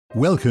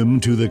Welcome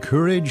to the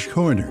Courage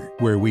Corner,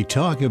 where we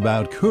talk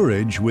about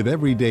courage with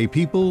everyday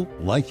people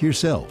like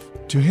yourself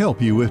to help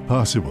you with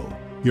possible.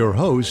 Your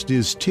host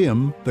is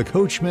Tim, the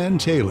Coachman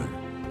Taylor,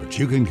 but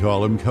you can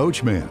call him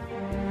Coachman.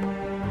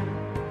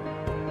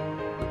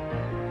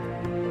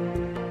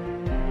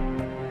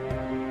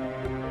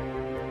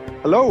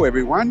 Hello,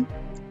 everyone.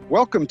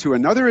 Welcome to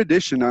another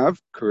edition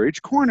of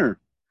Courage Corner.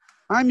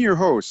 I'm your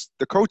host,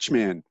 the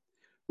Coachman,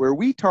 where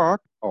we talk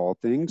all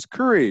things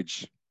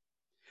courage.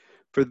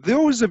 For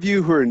those of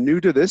you who are new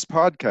to this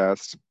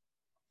podcast,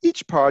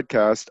 each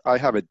podcast I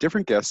have a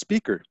different guest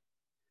speaker.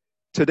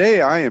 Today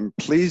I am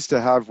pleased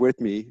to have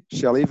with me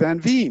Shelley Van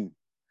Veen.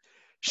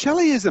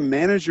 Shelley is a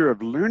manager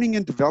of learning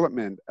and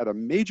development at a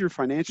major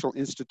financial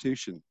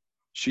institution.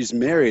 She's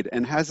married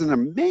and has an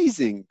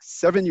amazing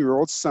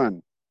 7-year-old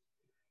son.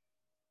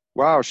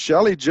 Wow,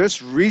 Shelley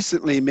just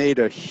recently made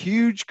a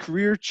huge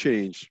career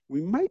change.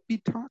 We might be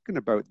talking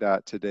about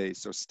that today,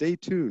 so stay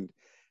tuned.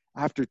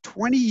 After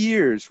 20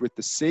 years with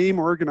the same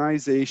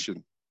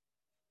organization.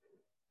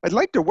 I'd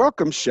like to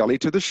welcome Shelley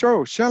to the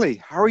show. Shelley,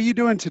 how are you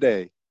doing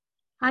today?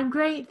 I'm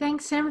great.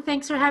 Thanks, Tim.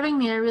 Thanks for having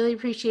me. I really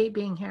appreciate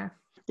being here.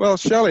 Well,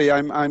 Shelley,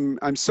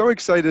 I'm so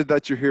excited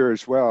that you're here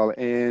as well.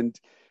 And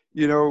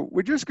you know,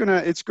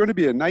 it's gonna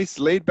be a nice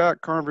laid back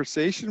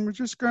conversation. We're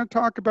just gonna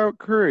talk about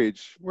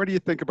courage. What do you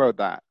think about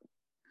that?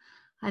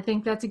 I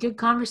think that's a good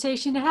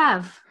conversation to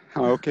have.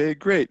 Okay,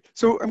 great.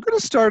 So I'm going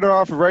to start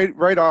off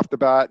right off the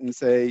bat and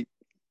say,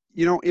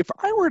 you know, if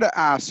I were to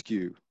ask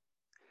you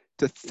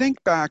to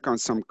think back on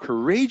some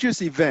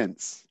courageous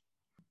events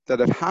that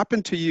have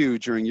happened to you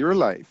during your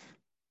life,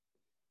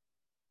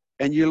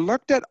 and you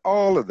looked at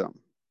all of them,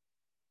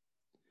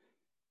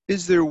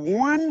 is there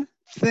one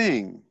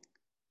thing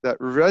that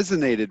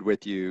resonated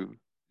with you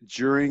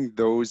during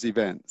those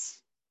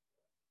events?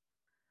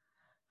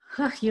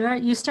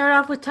 You start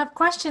off with tough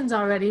questions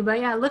already, but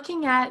yeah,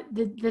 looking at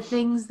the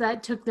things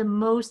that took the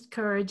most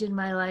courage in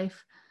my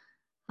life,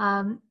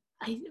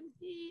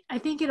 I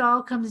think it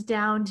all comes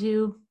down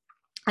to,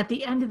 at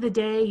the end of the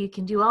day, you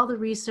can do all the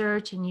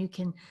research and you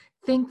can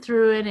think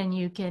through it and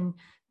you can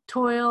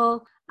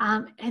toil.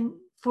 And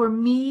for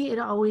me, it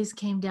always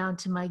came down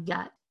to my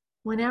gut.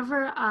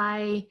 Whenever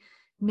I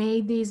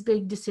made these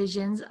big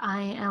decisions,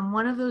 I am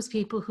one of those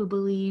people who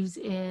believes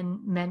in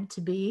meant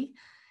to be.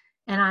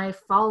 And I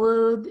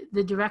followed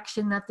the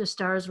direction that the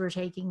stars were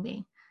taking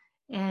me.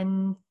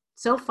 And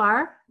so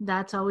far,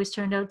 that's always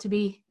turned out to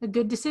be a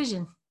good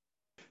decision.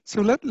 So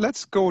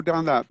let's go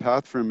down that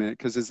path for a minute,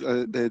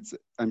 because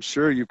I'm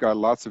sure you've got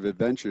lots of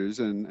adventures,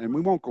 and we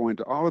won't go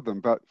into all of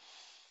them. But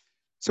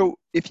so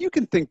if you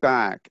can think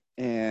back,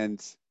 and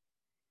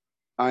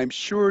I'm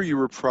sure you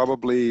were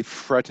probably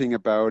fretting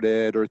about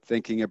it or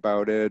thinking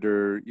about it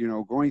or, you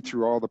know, going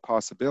through all the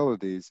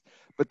possibilities,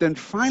 but then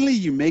finally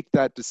you make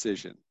that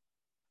decision.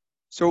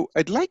 So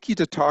I'd like you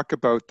to talk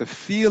about the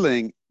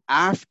feeling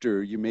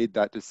after you made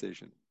that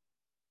decision.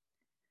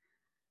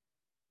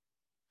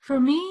 For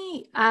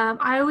me,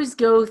 I always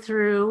go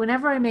through,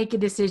 whenever I make a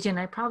decision,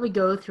 I probably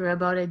go through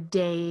about a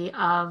day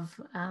of,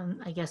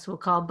 I guess we'll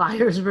call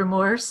buyer's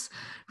remorse,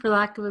 for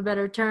lack of a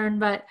better term,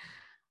 but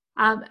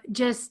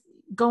just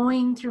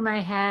going through my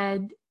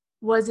head,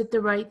 was it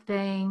the right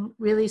thing?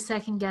 Really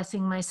second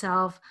guessing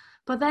myself,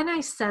 but then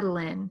I settle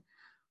in,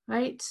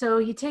 right? So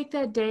you take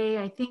that day,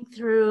 I think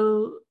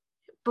through,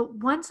 but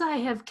once I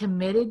have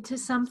committed to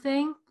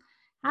something,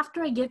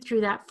 after I get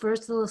through that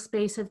first little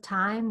space of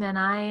time, then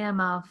I am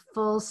a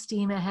full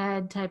steam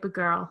ahead type of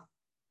girl.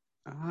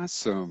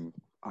 Awesome.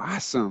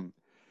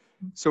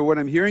 So what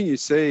I'm hearing you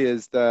say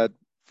is that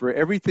for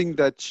everything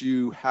that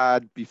you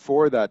had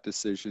before that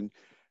decision,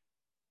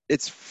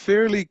 it's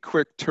fairly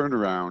quick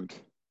turnaround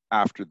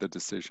after the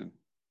decision.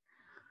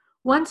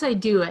 Once I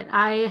do it,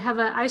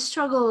 I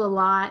struggle a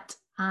lot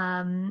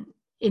in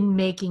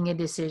making a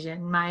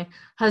decision. My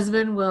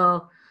husband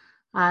will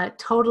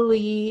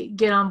totally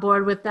get on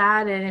board with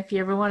that. And if you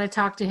ever want to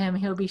talk to him,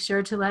 he'll be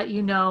sure to let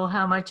you know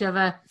how much of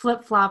a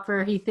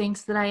flip-flopper he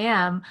thinks that I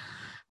am.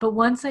 But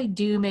once I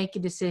do make a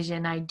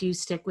decision, I do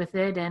stick with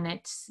it, and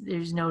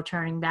there's no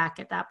turning back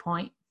at that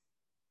point.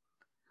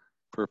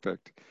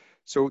 Perfect.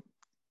 So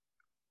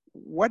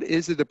what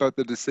is it about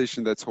the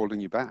decision that's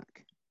holding you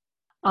back?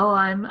 Oh,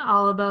 I'm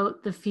all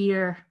about the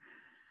fear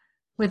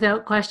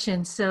without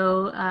question.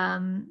 So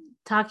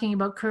talking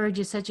about courage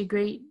is such a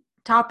great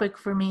topic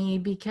for me,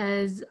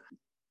 because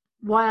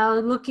while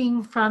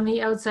looking from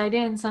the outside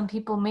in, some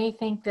people may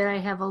think that I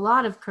have a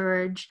lot of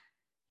courage.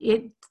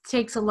 It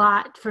takes a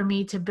lot for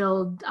me to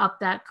build up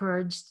that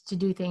courage to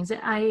do things.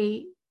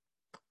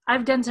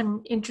 I've done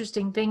some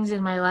interesting things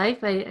in my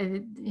life.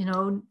 I you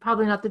know,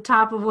 probably not the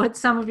top of what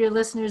some of your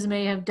listeners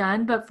may have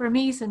done, but for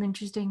me, some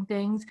interesting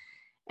things.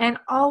 And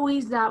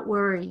always that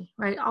worry,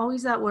 right?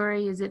 Always that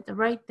worry, is it the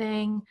right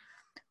thing?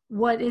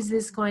 What is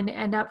this going to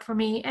end up for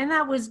me? And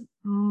that was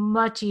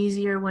much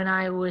easier when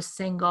I was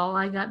single.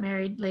 I got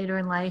married later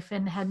in life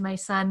and had my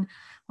son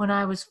when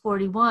I was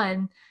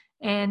 41.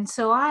 And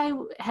so I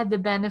had the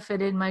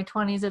benefit in my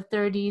 20s of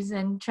 30s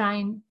and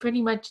trying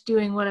pretty much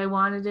doing what I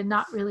wanted and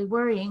not really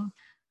worrying.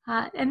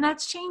 And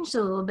that's changed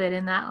a little bit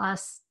in that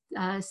last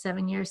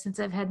 7 years since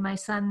I've had my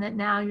son, that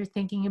now you're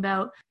thinking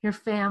about your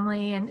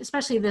family, and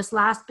especially this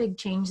last big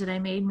change that I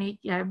made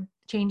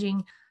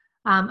changing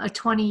a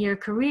 20-year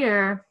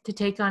career to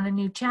take on a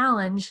new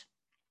challenge,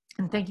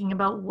 and thinking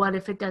about what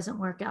if it doesn't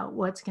work out,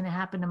 what's going to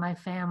happen to my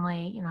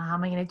family, how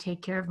am I going to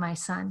take care of my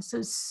son?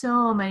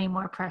 So many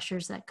more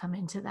pressures that come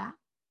into that.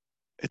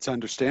 It's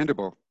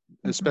understandable,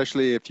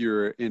 especially if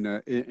you're in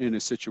a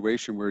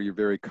situation where you're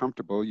very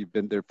comfortable. You've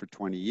been there for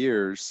 20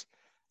 years.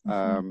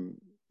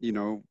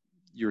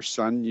 Your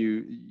son,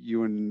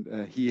 you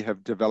and he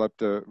have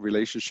developed a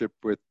relationship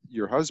with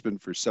your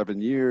husband for 7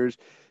 years.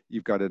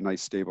 You've got a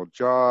nice stable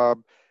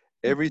job.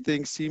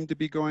 Everything seemed to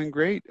be going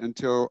great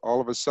until all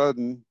of a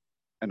sudden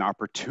an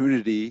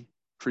opportunity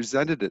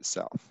presented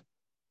itself.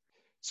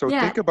 So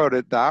think about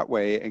it that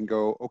way and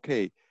go,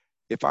 okay,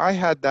 if I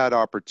had that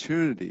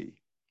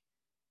opportunity,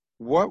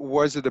 what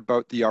was it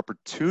about the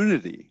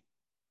opportunity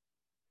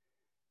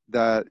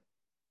that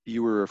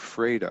you were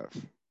afraid of?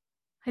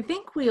 I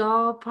think we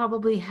all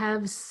probably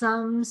have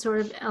some sort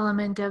of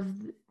element of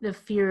the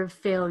fear of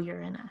failure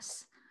in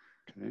us.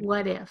 Okay.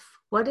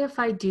 What if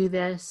I do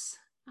this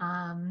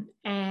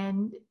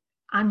and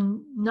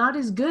I'm not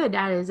as good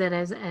at it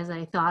as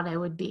I thought I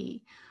would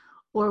be?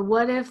 Or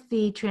what if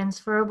the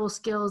transferable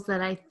skills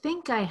that I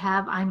think I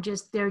have,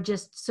 they're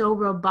just so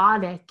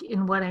robotic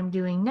in what I'm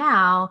doing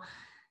now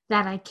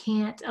that I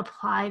can't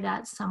apply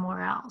that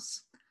somewhere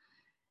else?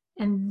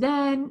 And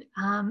then,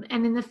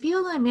 and in the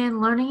field I'm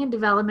in, learning and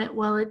development,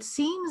 well, it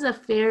seems a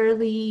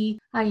fairly,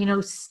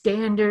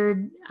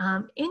 standard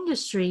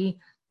industry.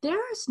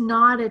 There's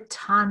not a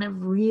ton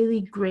of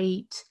really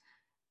great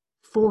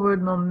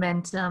forward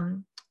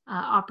momentum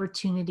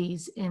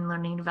opportunities in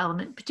learning and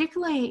development,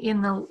 particularly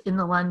in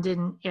the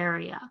London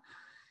area.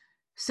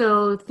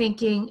 So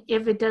thinking,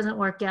 if it doesn't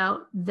work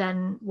out,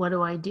 then what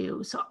do I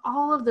do? So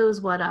all of those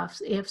what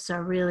ifs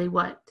are really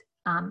what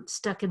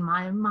stuck in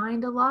my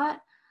mind a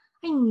lot.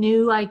 I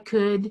knew I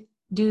could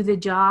do the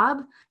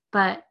job,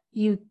 but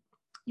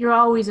you're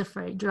always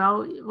afraid.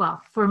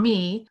 Well, for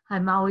me,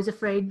 I'm always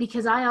afraid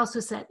because I also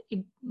set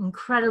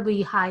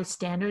incredibly high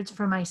standards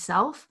for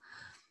myself.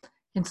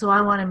 And so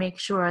I want to make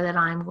sure that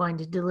I'm going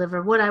to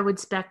deliver what I would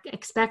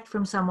expect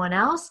from someone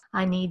else.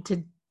 I need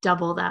to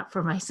double that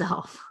for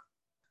myself.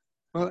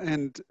 Well,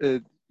 and,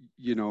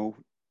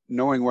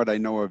 knowing what I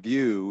know of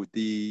you,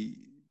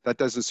 that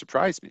doesn't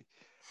surprise me.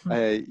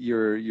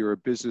 You're a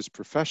business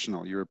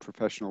professional. You're a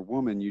professional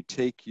woman. You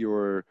take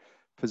your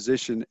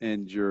position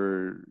and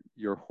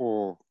your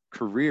whole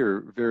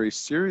career very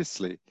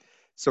seriously.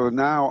 So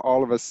now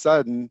all of a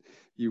sudden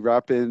you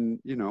wrap in,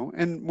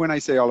 and when I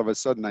say all of a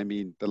sudden, I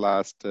mean the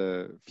last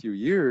few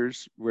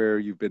years where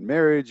you've been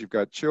married, you've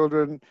got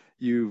children,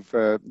 you've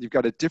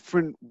got a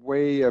different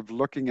way of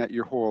looking at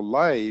your whole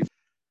life.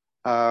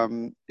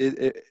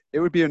 It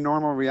would be a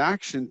normal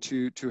reaction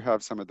to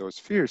have some of those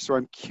fears. So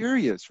I'm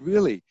curious,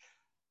 really,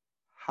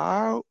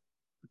 how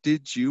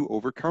did you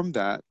overcome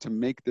that to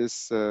make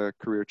this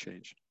career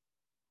change?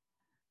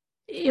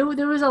 There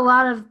was a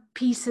lot of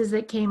pieces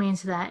that came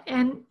into that.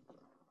 And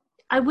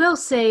I will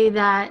say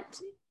that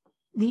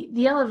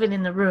the elephant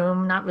in the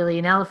room, not really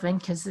an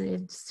elephant because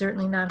it's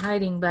certainly not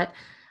hiding, but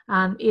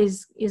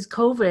is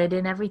COVID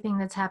and everything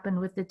that's happened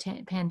with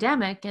the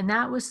pandemic. And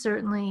that was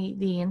certainly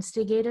the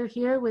instigator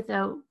here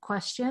without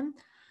question.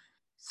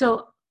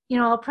 So,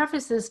 I'll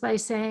preface this by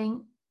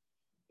saying,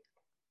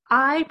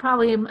 I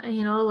probably am,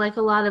 like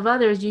a lot of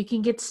others, you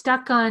can get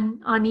stuck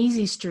on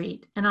easy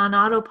street and on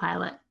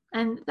autopilot.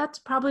 And that's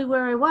probably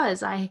where I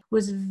was. I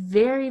was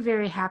very,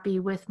 very happy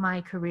with my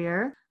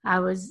career. I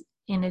was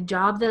in a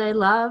job that I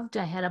loved.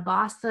 I had a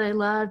boss that I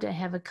loved. I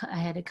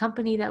had a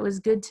company that was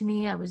good to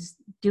me. I was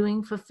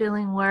doing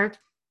fulfilling work.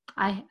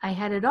 I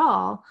had it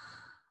all.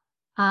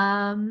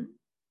 And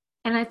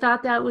I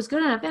thought that was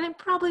good enough. And it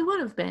probably would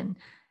have been.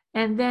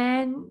 And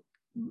then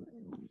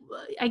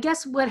I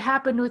guess what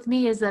happened with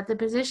me is that the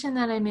position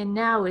that I'm in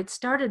now, it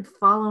started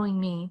following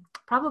me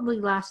probably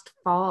last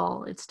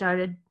fall. It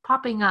started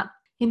popping up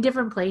in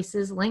different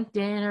places,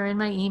 LinkedIn or in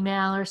my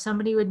email, or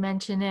somebody would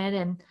mention it.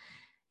 And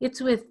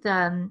it's with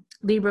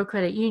Libro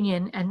Credit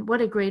Union, and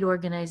what a great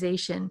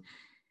organization.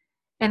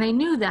 And I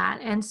knew that.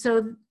 And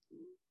so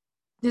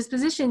this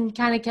position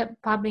kind of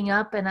kept popping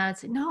up, and I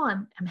said, no,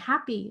 I'm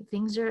happy.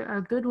 Things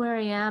are good where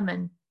I am.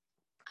 And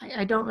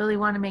I don't really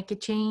want to make a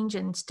change,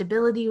 and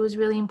stability was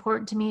really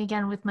important to me,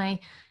 again, with my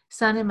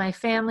son and my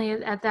family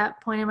at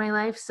that point in my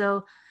life.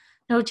 So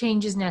no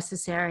change is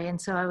necessary.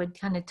 And so I would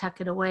kind of tuck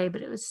it away,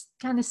 but it was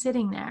kind of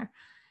sitting there.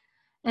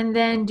 And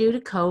then due to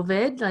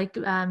COVID, like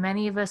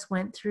many of us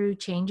went through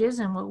changes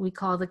in what we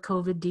call the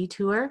COVID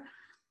detour.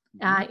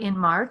 In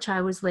March,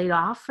 I was laid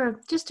off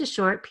for just a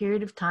short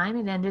period of time.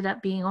 It ended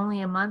up being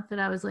only a month that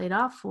I was laid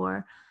off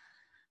for.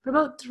 For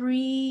about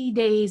 3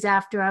 days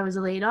after I was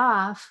laid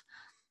off,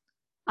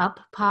 up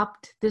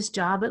popped this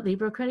job at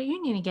Libro Credit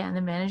Union again,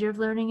 the manager of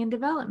learning and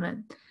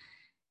development.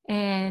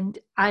 And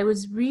I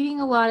was reading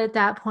a lot at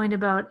that point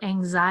about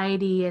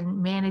anxiety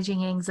and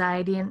managing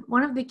anxiety. And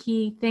one of the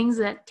key things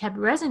that kept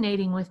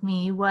resonating with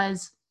me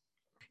was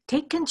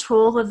take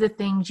control of the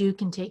things you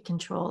can take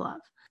control of.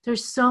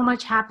 There's so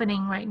much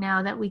happening right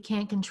now that we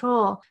can't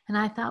control. And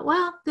I thought,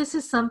 well, this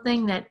is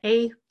something that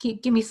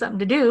give me something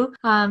to do,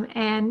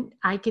 and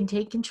I can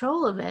take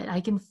control of it. I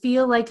can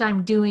feel like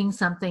I'm doing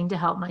something to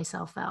help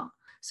myself out.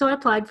 So I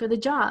applied for the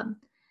job,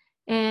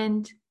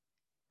 and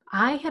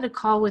I had a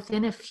call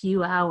within a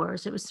few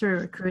hours. It was through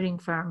a recruiting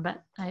firm,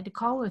 but I had a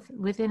call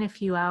within a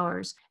few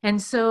hours.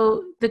 And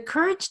so the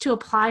courage to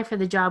apply for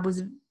the job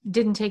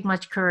didn't take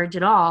much courage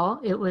at all.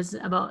 It was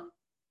about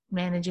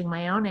managing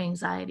my own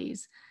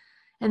anxieties.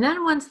 And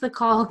then once the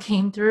call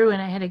came through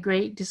and I had a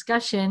great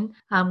discussion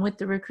with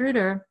the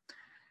recruiter,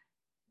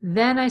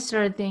 then I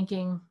started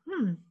thinking,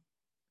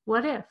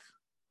 what if?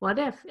 What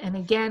if? And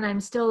again,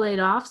 I'm still laid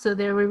off. So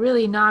there were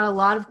really not a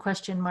lot of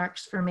question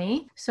marks for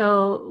me.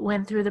 So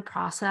went through the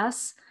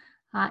process,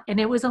 and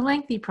it was a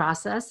lengthy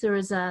process. They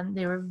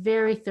were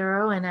very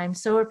thorough, and I'm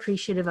so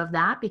appreciative of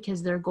that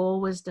because their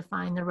goal was to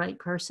find the right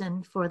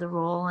person for the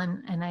role.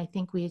 And I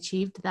think we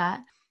achieved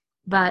that.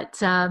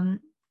 But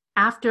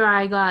after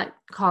I got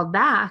called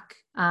back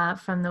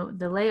from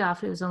the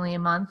layoff, it was only a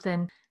month,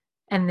 and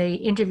the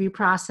interview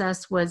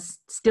process was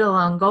still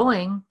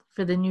ongoing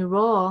for the new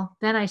role.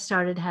 Then I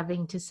started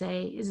having to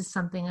say, is this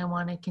something I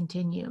want to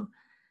continue?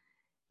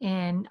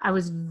 And I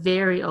was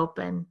very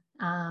open.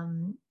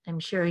 I'm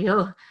sure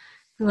you'll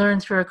learn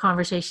through our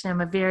conversation.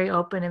 I'm a very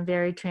open and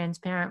very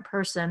transparent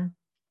person.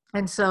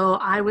 And so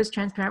I was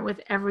transparent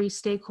with every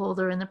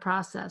stakeholder in the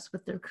process,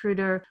 with the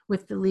recruiter,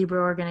 with the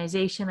Libra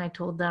organization. I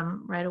told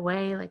them right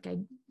away, like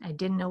I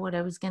didn't know what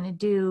I was going to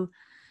do.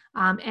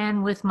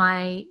 And with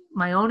my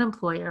own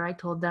employer, I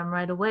told them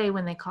right away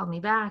when they called me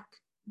back,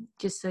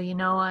 just so you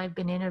know, I've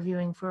been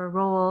interviewing for a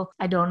role.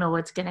 I don't know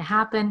what's going to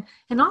happen.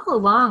 And all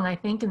along, I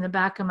think in the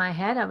back of my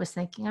head, I was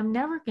thinking, I'm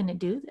never going to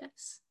do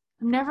this.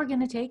 I'm never going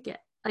to take it.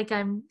 Like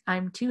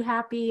I'm too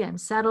happy. I'm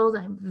settled.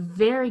 I'm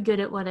very good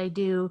at what I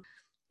do.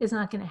 It's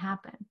not going to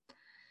happen.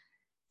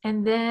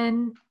 And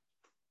then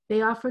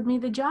they offered me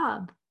the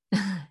job.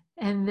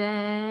 And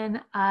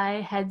then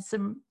I had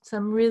some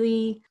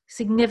really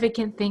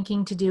significant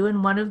thinking to do.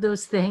 And one of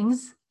those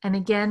things, and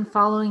again,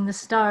 following the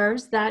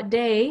stars that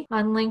day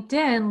on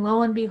LinkedIn,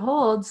 lo and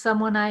behold,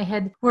 someone I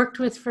had worked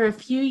with for a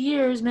few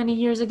years, many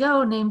years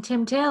ago, named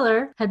Tim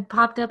Taylor, had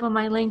popped up on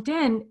my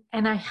LinkedIn.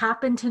 And I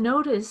happened to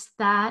notice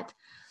that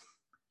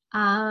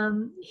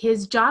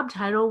his job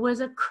title was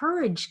a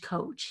courage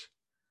coach.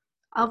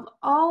 Of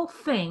all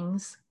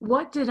things,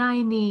 what did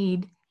I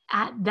need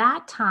at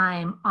that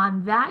time,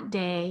 on that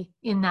day,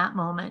 in that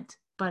moment,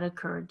 but a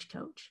courage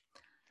coach?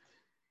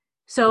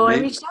 So I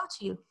reached out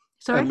to you.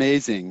 Sorry?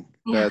 Amazing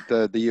that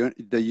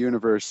the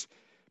universe,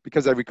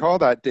 because I recall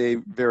that day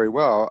very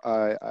well.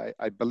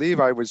 I believe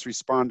I was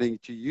responding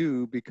to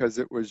you because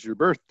it was your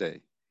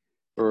birthday,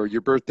 or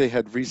your birthday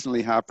had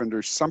recently happened,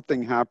 or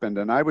something happened,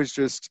 and I was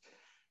just,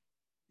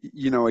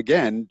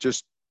 again,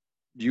 just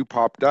you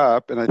popped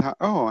up, and I thought,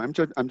 oh, I'm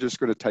just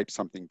going to type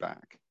something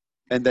back,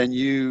 and then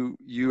you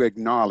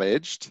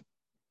acknowledged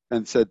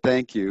and said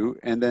thank you,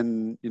 and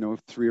then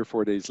 3 or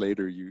 4 days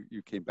later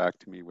you came back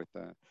to me with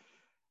that.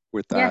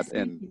 Yes,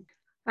 and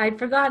I'd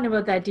forgotten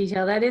about that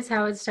detail. That is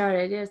how it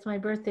started. It's my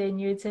birthday, and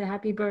you had said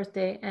happy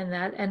birthday,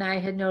 and I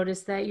had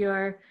noticed that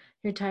your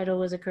title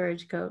was a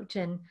courage coach,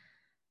 and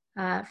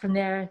from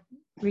there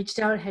reached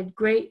out, had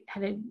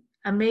an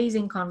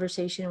amazing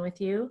conversation with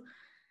you,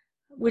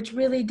 which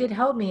really did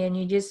help me. And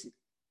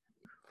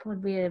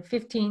we had a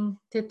 15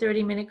 to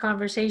 30 minute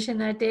conversation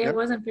that day. Yep. It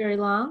wasn't very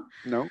long.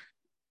 No.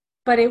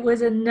 But it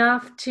was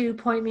enough to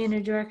point me in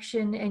a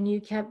direction, and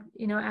you kept,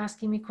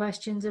 asking me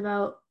questions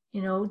about,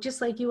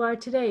 just like you are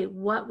today,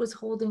 what was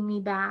holding me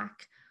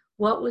back?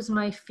 What was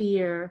my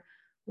fear?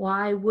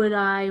 Why would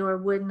I or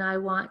wouldn't I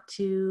want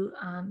to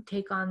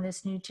take on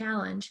this new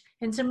challenge?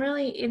 And some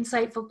really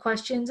insightful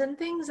questions and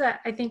things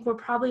that I think were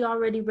probably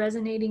already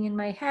resonating in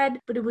my head,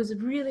 but it was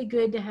really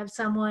good to have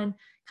someone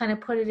kind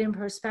of put it in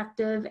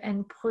perspective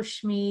and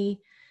push me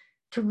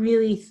to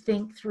really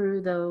think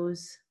through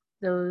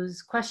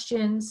those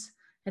questions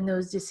and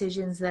those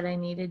decisions that I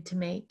needed to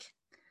make.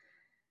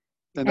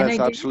 And that's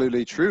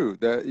absolutely true.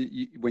 That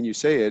when you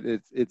say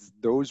it's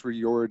those were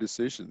your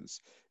decisions.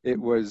 It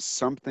was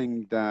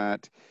something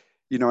that,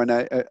 and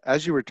I,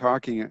 as you were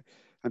talking,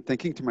 I'm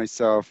thinking to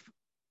myself,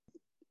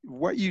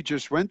 what you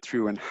just went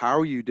through and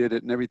how you did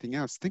it and everything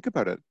else. Think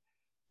about it.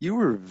 You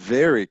were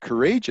very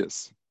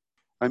courageous.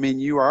 I mean,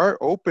 you are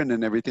open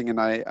and everything,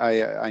 and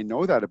I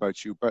know that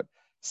about you, but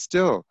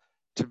still,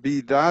 to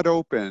be that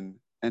open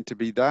and to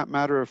be that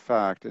matter of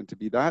fact and to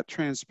be that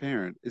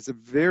transparent is a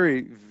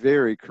very,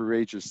 very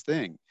courageous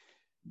thing,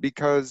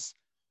 because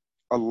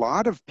a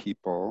lot of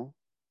people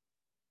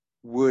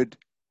would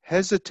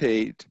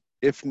hesitate,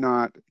 if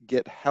not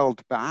get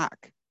held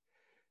back,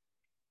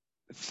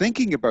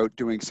 thinking about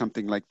doing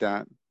something like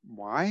that.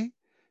 Why?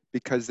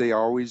 Because they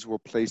always will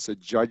place a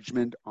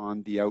judgment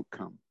on the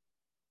outcome.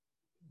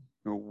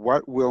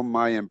 What will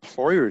my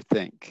employer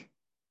think?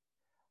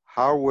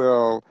 How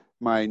will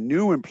my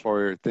new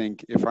employer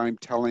think if I'm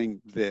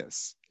telling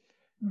this?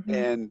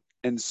 Mm-hmm.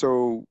 And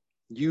so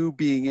you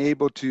being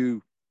able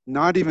to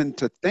not even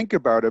to think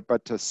about it,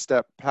 but to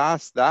step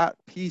past that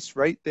piece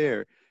right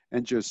there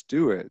and just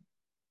do it,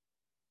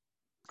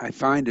 I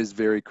find is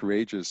very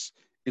courageous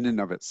in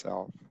and of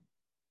itself.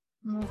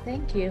 Well,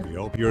 thank you. We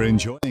hope you're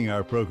enjoying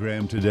our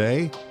program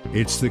today.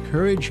 It's the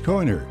Courage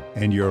Corner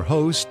and your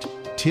host,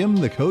 Tim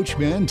the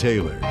Coachman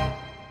Taylor.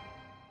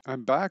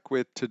 I'm back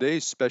with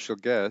today's special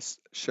guest,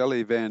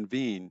 Shelley Van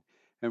Veen,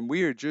 and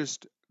we are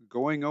just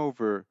going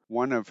over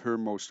one of her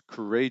most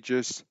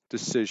courageous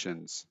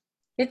decisions.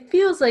 It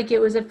feels like it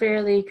was a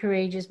fairly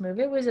courageous move.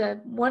 It was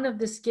one of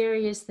the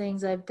scariest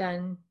things I've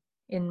done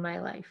in my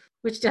life,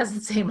 which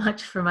doesn't say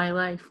much for my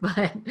life,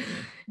 but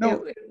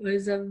No. it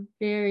was a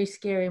very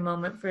scary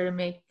moment for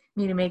me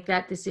to make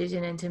that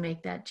decision and to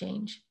make that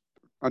change.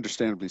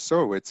 Understandably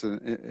so.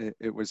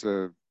 It was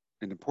an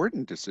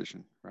important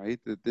decision, right?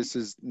 That this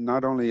is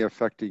not only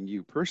affecting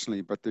you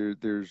personally, but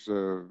there's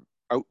a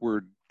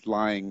outward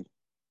lying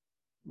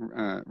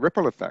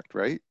ripple effect,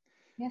 right?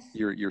 Yes.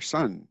 Your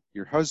son,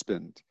 your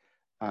husband,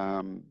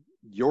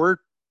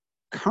 your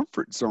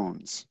comfort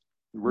zones,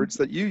 words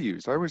that you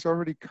use. I was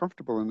already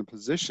comfortable in the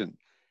position.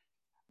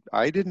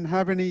 I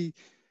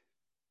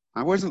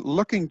wasn't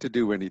looking to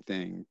do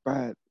anything,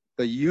 but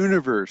the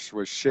universe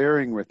was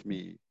sharing with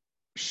me,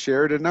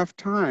 shared enough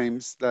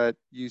times that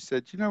you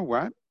said, you know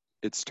what?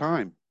 It's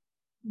time.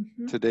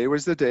 Mm-hmm. Today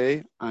was the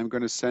day. I'm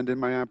going to send in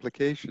my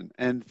application.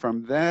 And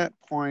from that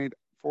point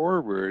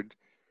forward,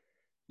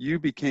 you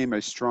became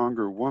a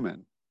stronger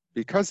woman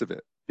because of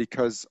it,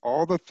 because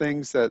all the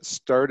things that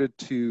started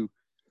to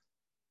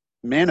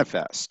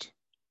manifest,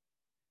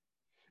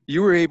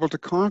 you were able to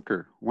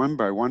conquer one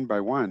by one by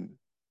one.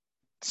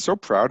 So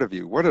proud of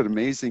you. What an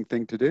amazing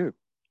thing to do.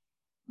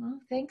 Well,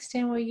 thanks,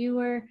 Tim. Well, you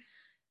were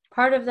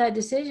part of that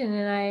decision,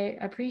 and I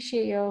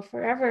appreciate you. I'll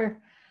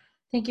forever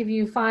think of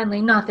you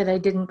fondly. Not that I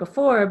didn't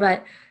before,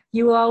 but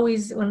I will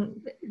always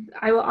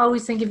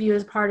think of you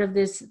as part of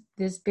this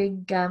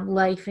big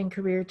life and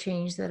career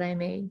change that I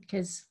made,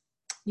 because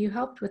you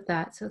helped with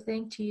that. So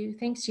thanks to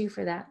you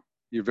for that.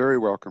 You're very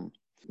welcome.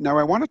 Now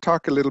I want to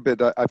talk a little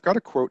bit. I've got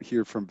a quote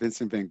here from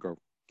Vincent van Gogh,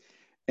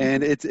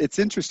 and it's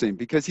interesting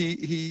because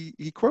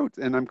he quotes,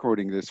 and I'm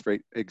quoting this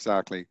right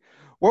exactly.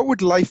 What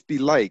would life be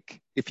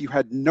like if you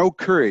had no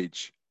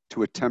courage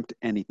to attempt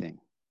anything?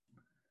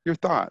 Your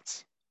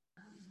thoughts?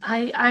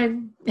 I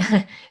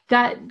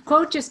that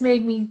quote just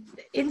made me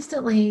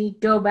instantly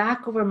go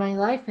back over my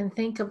life and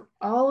think of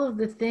all of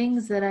the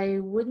things that I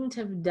wouldn't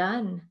have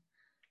done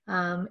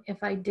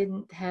if I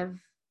didn't have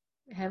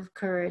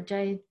courage.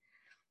 I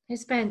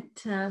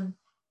spent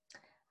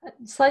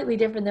slightly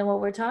different than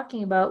what we're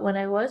talking about when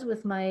I was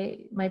with my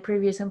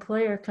previous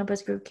employer,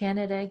 Compass Group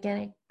Canada.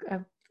 Again, a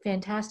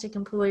fantastic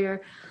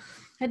employer.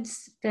 I'd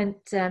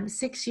spent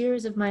 6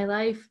 years of my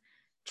life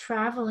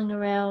traveling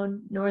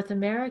around North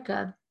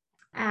America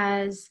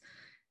as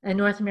a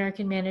North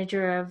American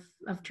manager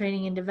of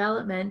training and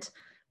development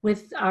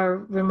with our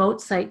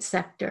remote site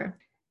sector.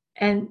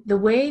 And the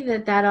way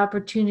that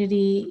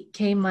opportunity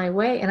came my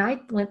way, and I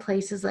went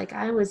places like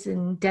I was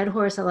in Dead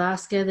Horse,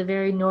 Alaska, the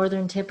very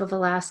northern tip of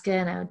Alaska,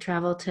 and I would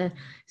travel to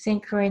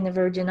St. Croix and the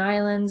Virgin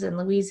Islands and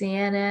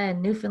Louisiana and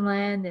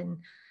Newfoundland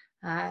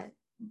and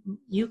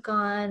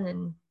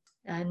Yukon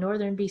and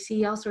northern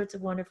BC, all sorts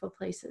of wonderful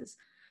places.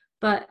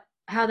 But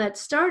how that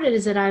started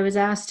is that I was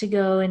asked to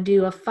go and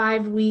do a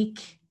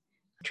 5-week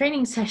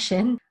training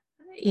session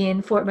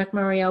in Fort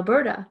McMurray,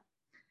 Alberta.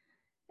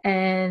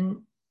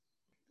 And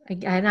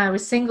I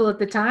was single at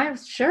the time.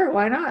 Sure,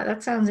 why not?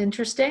 That sounds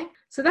interesting.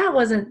 So that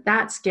wasn't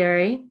that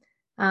scary.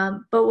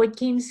 But what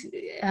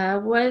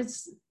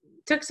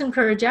took some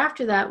courage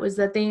after that was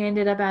that they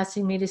ended up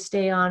asking me to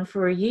stay on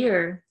for a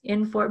year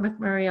in Fort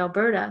McMurray,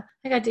 Alberta.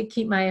 I got to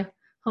keep my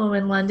home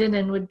in London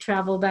and would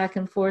travel back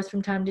and forth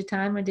from time to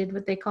time. I did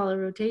what they call a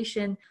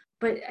rotation.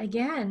 But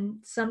again,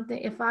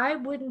 if I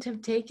wouldn't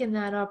have taken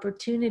that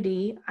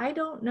opportunity, I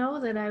don't know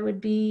that I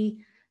would be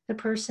the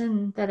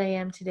person that I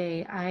am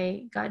today.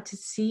 I got to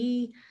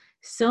see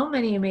so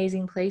many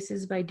amazing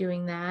places by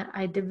doing that.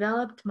 I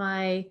developed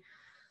my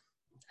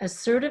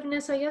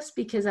assertiveness, I guess,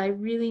 because I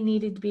really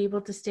needed to be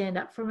able to stand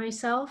up for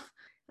myself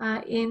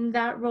in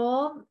that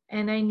role.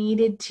 And I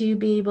needed to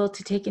be able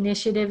to take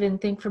initiative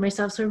and think for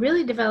myself. So I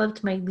really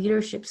developed my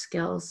leadership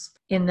skills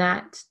in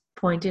that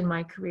point in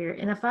my career.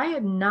 And if I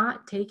had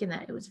not taken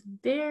that, it was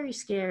very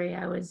scary.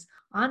 I was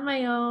on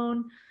my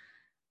own,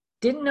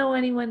 didn't know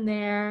anyone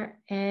there,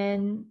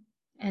 and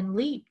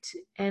leaped.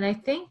 And I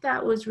think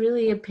that was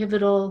really a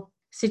pivotal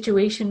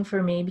situation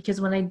for me,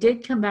 because when I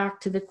did come back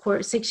to the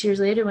 6 years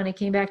later, when I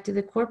came back to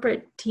the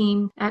corporate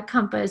team at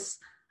Compass,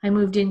 I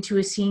moved into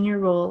a senior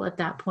role at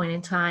that point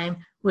in time,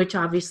 which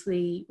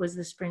obviously was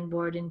the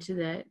springboard into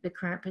the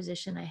current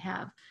position I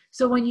have.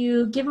 So when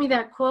you give me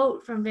that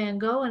quote from Van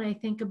Gogh, and I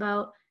think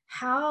about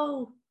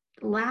how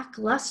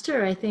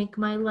lackluster I think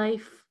my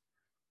life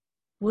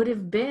would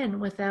have been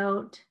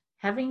without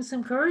having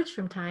some courage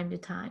from time to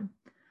time,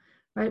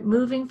 right?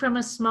 Moving from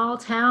a small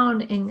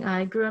town, and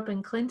I grew up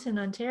in Clinton,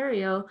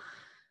 Ontario,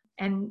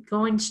 and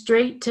going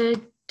straight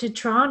to to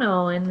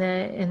Toronto in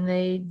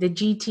the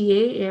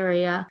GTA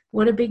area,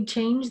 what a big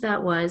change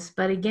that was.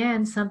 But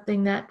again,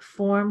 something that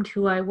formed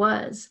who I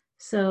was.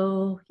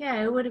 So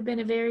yeah, it would have been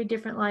a very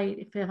different light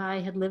if I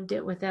had lived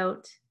it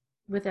without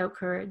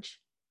courage.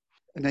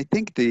 And I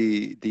think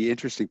the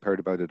interesting part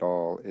about it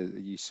all is,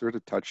 you sort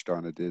of touched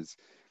on it, is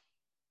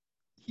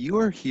you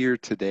are here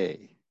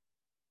today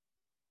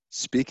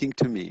speaking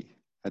to me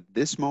at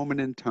this moment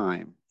in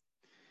time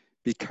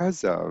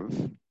because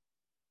of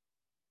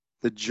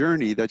the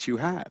journey that you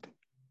had,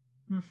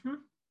 Mm-hmm.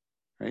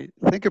 right?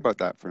 Think about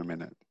that for a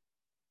minute.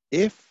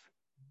 If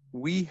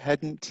we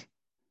hadn't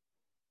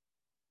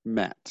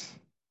met,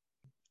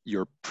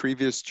 your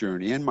previous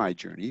journey and my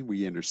journey,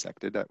 we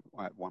intersected at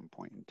one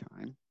point in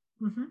time,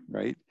 Mm-hmm.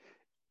 right?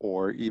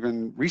 Or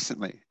even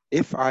recently,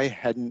 if I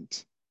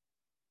hadn't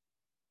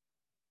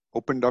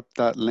opened up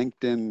that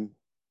LinkedIn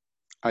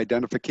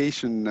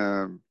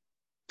identification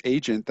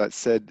agent that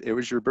said it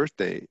was your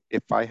birthday,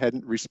 if I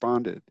hadn't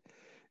responded,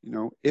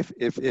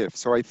 if.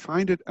 So I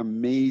find it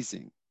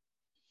amazing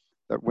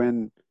that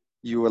when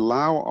you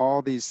allow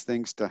all these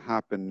things to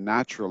happen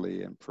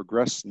naturally and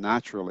progress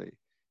naturally,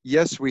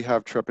 yes, we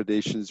have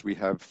trepidations, we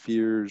have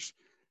fears.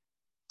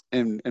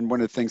 And one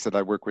of the things that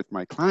I work with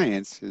my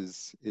clients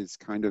is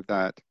kind of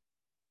that,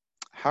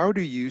 how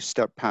do you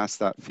step past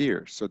that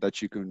fear so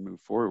that you can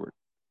move forward?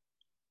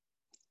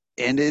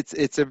 And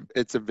it's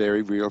a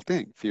very real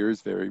thing. Fear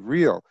is very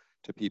real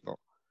to people,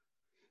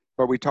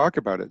 but we talk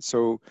about it.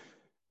 So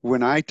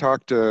when I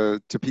talk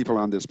to people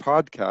on this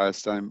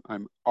podcast,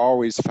 I'm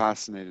always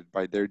fascinated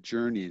by their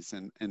journeys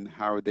and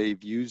how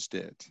they've used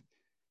it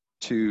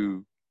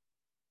to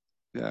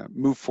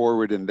move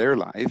forward in their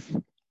life.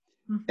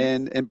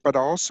 Mm-hmm. But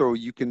also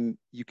you can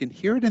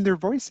hear it in their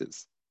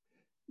voices,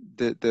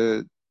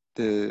 the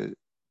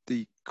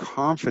the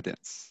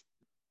confidence,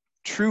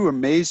 true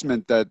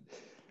amazement that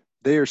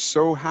they are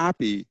so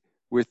happy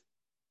with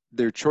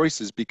their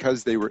choices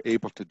because they were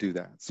able to do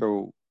that.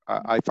 So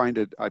I find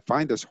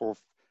this whole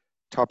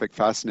topic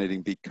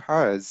fascinating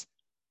because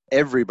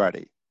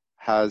everybody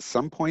has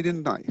some point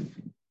in life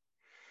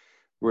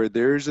where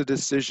there's a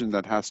decision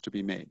that has to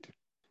be made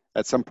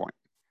at some point.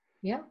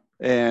 Yeah.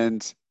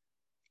 And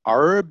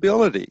our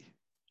ability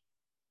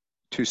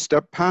to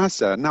step past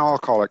that, now I'll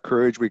call it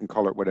courage, we can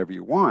call it whatever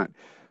you want,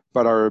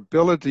 but our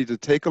ability to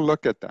take a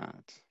look at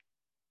that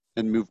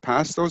and move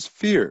past those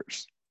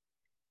fears,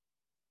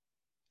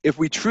 if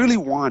we truly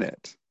want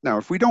it. Now,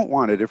 if we don't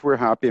want it, if we're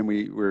happy and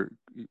we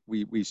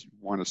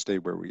want to stay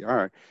where we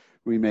are,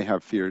 we may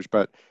have fears,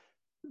 but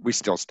we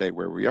still stay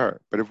where we are.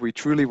 But if we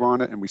truly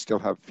want it and we still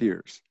have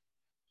fears,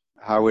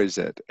 how is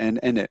it? And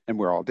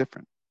we're all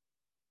different.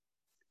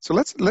 So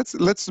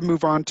let's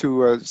move on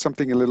to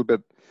something a little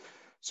bit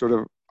sort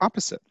of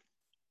opposite.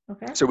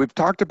 Okay. So we've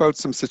talked about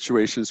some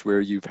situations where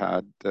you've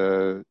had,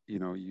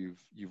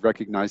 you've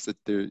recognized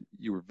that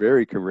you were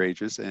very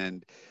courageous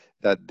and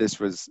that this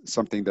was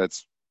something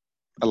that's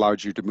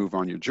allowed you to move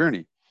on your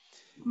journey.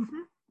 Mm-hmm.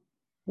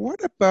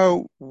 What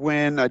about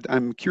when,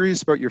 I'm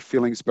curious about your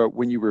feelings about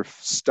when you were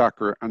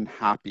stuck or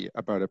unhappy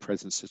about a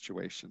present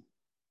situation.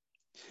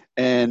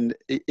 And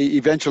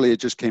eventually it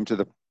just came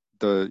to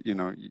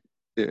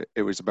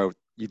it was about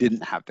you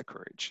didn't have the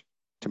courage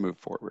to move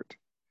forward.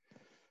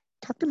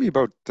 Talk to me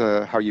about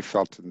how you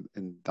felt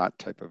in that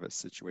type of a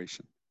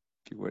situation,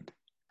 if you would.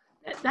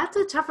 That's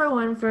a tougher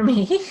one for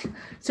me,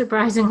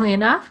 surprisingly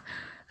enough.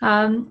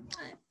 Um,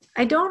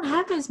 I don't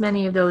have as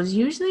many of those.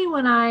 Usually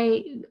when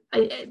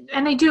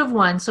and I do have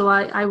one, so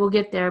I will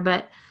get there,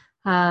 but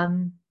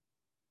um,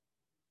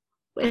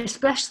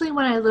 especially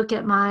when I look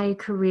at my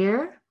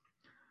career,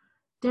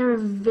 there are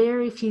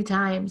very few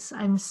times.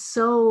 I'm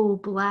so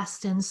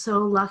blessed and so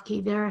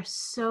lucky. There are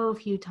so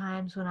few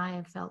times when I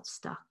have felt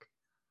stuck.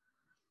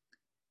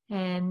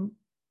 And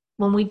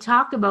when we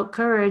talk about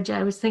courage,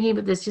 I was thinking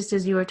about this just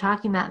as you were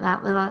talking that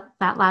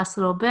last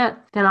little bit,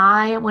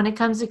 that when it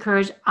comes to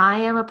courage, I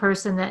am a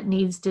person that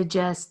needs to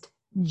just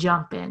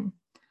jump in.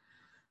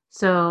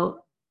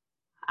 So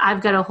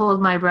I've got to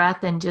hold my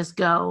breath and just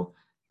go.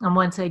 And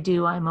once I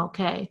do, I'm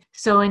okay.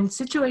 So in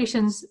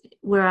situations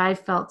where I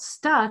felt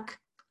stuck,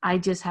 I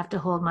just have to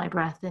hold my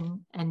breath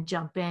and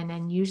jump in.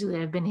 And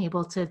usually I've been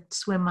able to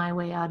swim my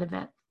way out of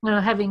it.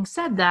 Having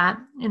said that,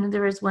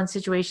 there is one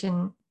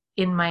situation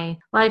in my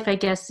life, I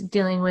guess,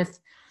 dealing with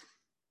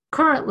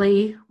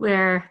currently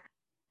where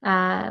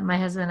my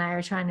husband and I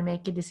are trying to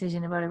make a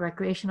decision about a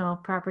recreational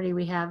property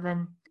we have,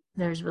 and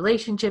there's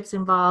relationships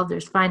involved,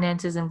 there's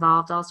finances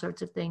involved, all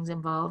sorts of things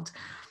involved.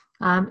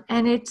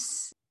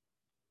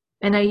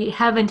 And I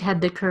haven't had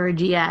the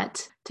courage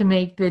yet to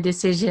make the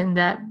decision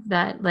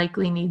that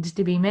likely needs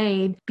to be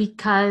made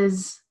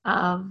because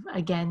of,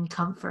 again,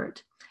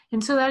 comfort.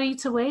 And so that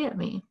eats away at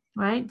me,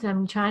 right?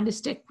 I'm trying to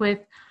stick with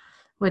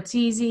what's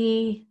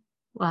easy,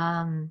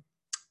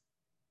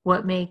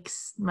 what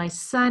makes my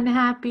son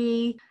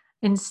happy,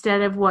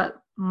 instead of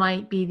what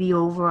might be the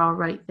overall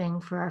right thing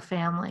for our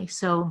family.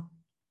 So,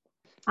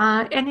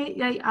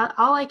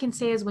 all I can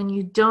say is when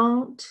you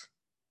don't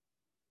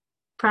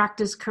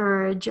practice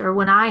courage, or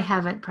when I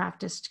haven't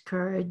practiced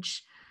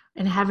courage,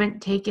 and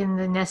haven't taken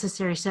the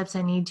necessary steps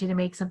I need to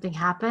make something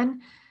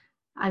happen,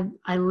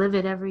 I live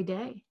it every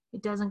day.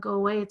 It doesn't go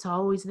away. It's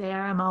always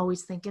there. I'm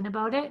always thinking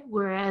about it.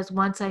 Whereas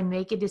once I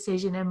make a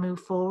decision and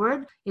move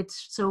forward,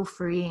 it's so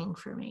freeing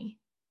for me.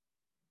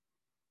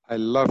 I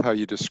love how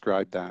you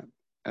described that.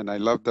 And I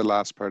love the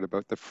last part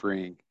about the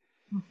freeing.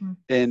 Mm-hmm.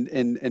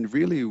 And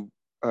really,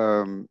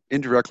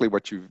 indirectly,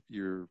 what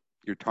you're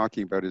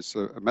talking about is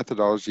a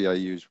methodology I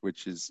use,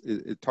 which is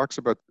it talks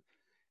about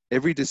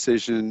every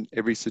decision,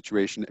 every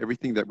situation,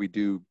 everything that we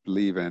do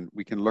believe in.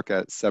 We can look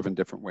at 7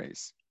 different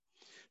ways.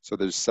 So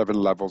there's 7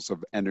 levels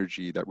of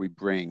energy that we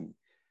bring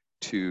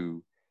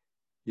to,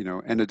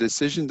 and a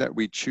decision that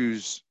we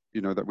choose,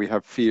 that we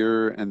have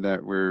fear and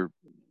that we're,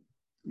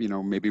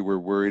 maybe we're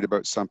worried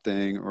about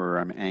something, or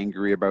I'm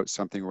angry about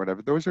something or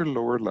whatever. Those are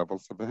lower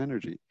levels of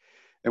energy.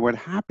 And what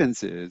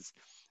happens is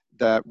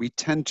that we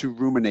tend to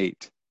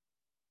ruminate,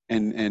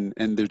 and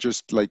they're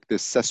just like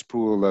this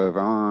cesspool of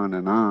on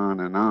and on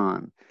and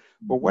on.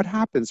 Well, what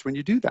happens when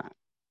you do that?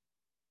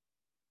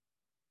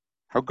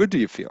 How good do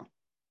you feel?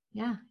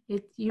 Yeah,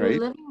 you're Right?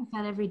 living with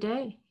that every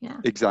day. Yeah.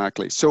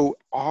 Exactly. So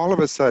all of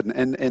a sudden,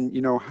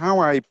 and how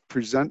I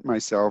present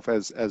myself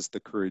as the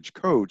courage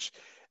coach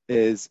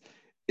is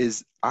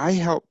I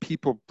help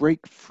people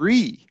break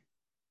free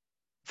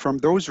from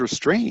those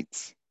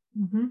restraints,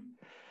 Mm-hmm.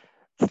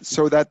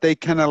 so that they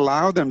can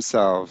allow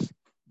themselves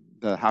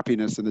the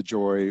happiness and the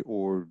joy,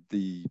 or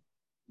the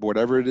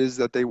whatever it is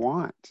that they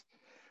want.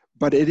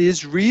 But it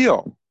is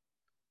real,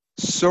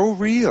 so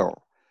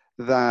real,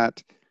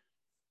 that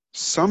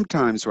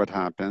sometimes what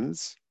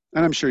happens,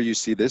 and I'm sure you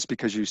see this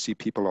because you see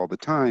people all the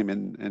time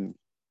and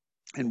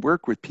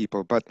work with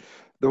people, but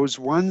those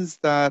ones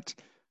that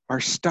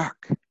are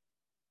stuck,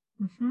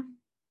 Mm-hmm.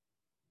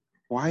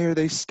 why are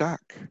they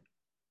stuck?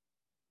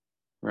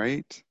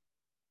 Right?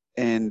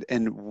 And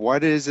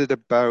what is it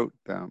about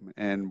them,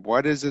 and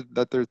what is it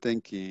that they're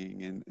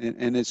thinking,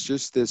 and it's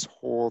just this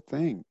whole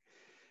thing.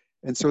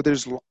 And so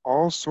there's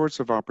all sorts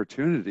of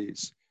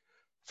opportunities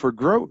for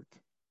growth,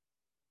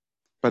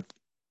 but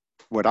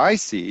what I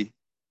see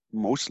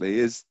mostly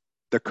is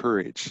the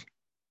courage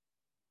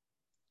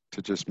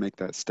to just make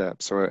that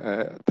step. So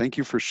thank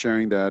you for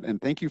sharing that,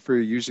 and thank you for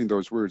using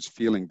those words,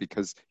 feeling,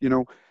 because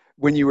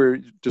when you were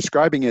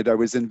describing it, I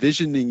was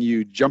envisioning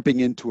you jumping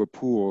into a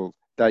pool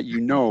that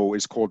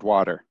is cold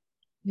water.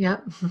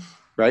 Yep.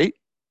 Right?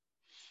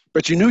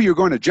 But you knew you were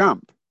going to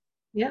jump,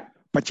 Yep.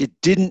 but you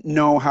didn't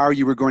know how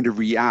you were going to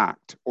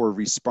react or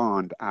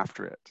respond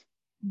after it.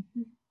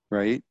 Mm-hmm.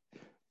 Right?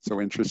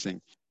 So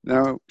interesting.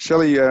 Now,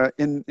 Shelley,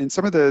 in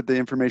some of the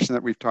information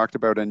that we've talked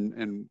about,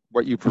 and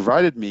what you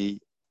provided me,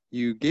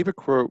 you gave a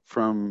quote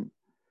from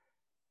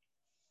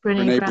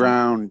Brene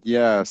Brown.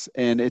 Yes,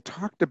 and it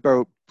talked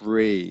about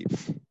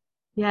brave.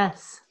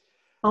 Yes.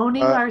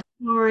 Owning Uh, our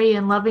story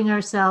and loving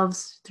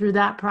ourselves through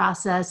that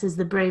process is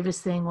the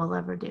bravest thing we'll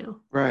ever do.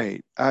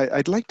 right.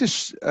 I'd like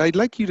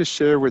you to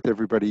share with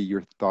everybody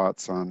your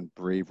thoughts on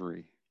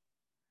bravery.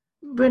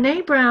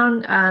 Brene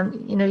Brown,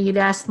 you'd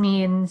asked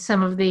me in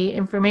some of the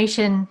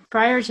information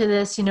prior to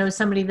this,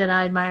 somebody that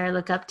I admire,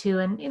 look up to.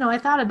 And, I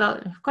thought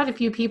about quite a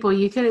few people.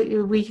 We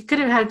could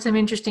have had some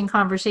interesting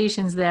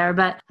conversations there,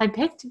 but I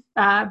picked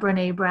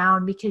Brene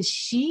Brown because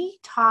she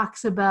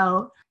talks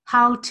about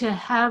how to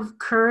have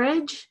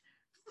courage.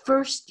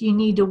 First, you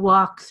need to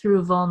walk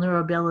through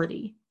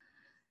vulnerability.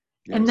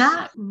 Yes. And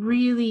that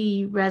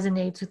really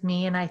resonates with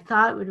me. And I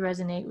thought it would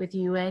resonate with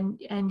you and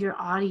your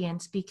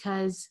audience,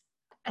 because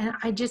and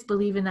I just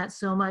believe in that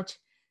so much.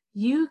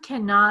 You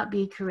cannot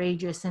be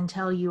courageous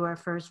until you are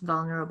first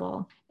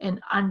vulnerable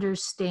and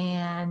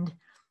understand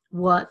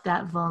what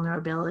that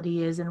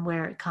vulnerability is and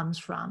where it comes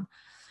from.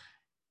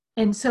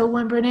 And so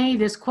when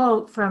this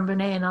quote from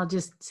Brene, and I'll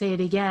just say it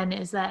again,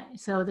 is that,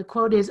 so the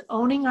quote is,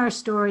 owning our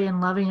story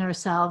and loving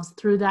ourselves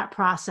through that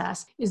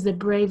process is the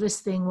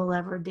bravest thing we'll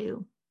ever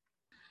do.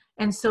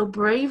 And so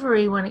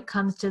bravery, when it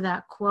comes to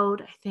that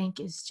quote, I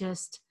think is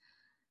just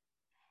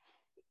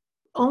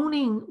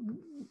owning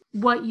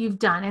what you've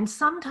done. And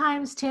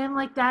sometimes, Tim,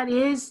 like that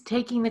is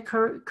taking the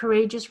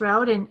courageous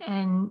route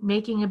and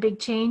making a big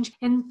change.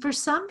 And for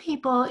some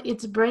people,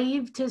 it's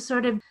brave to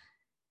sort of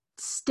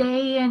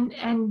stay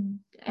and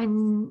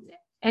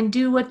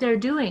do what they're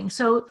doing.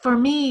 So for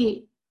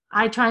me,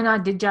 I try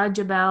not to judge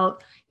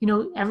about,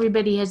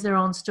 everybody has their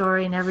own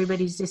story and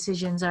everybody's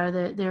decisions are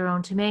their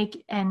own to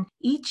make. And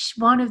each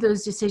one of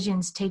those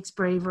decisions takes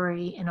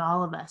bravery in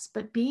all of us.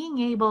 But being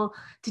able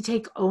to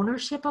take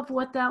ownership of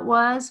what that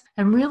was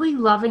and really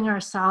loving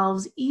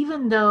ourselves,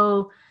 even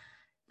though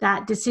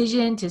that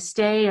decision to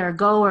stay or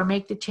go or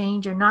make the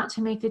change or not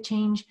to make the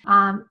change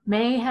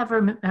may have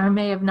or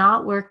may have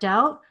not worked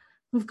out.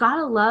 We've got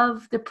to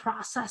love the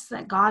process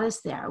that got us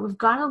there. We've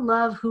got to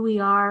love who we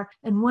are.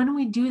 And when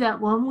we do that,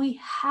 when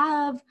we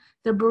have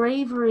the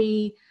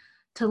bravery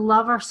to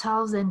love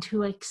ourselves and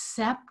to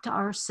accept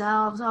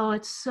ourselves,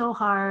 it's so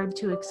hard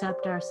to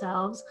accept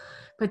ourselves,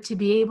 but to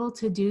be able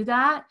to do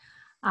that,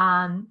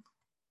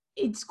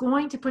 it's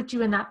going to put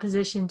you in that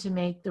position to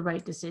make the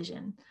right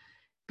decision.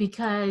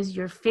 because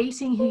you're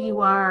facing who you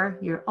are,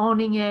 you're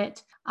owning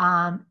it,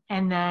 and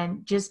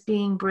then just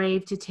being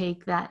brave to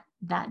take that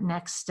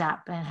next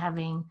step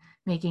and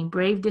making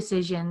brave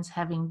decisions,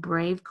 having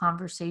brave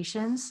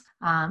conversations,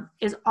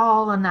 is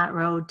all on that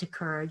road to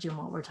courage and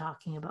what we're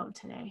talking about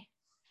today.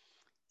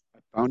 I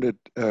found it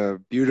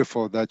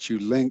beautiful that you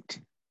linked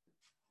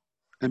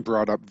and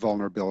brought up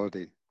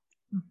vulnerability.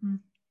 Mm-hmm.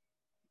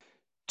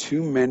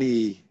 Too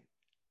many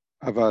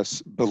of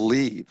us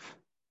believe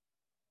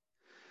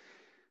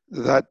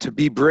that to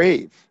be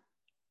brave,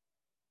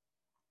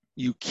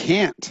 you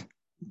can't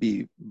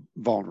be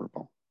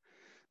vulnerable.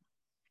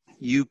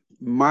 You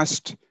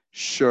must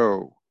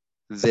show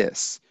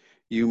this.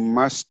 You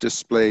must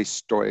display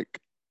stoic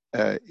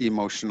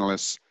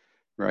emotionalist,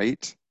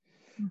 right?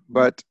 Mm-hmm.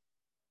 But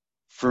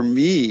for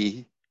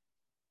me,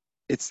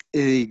 it's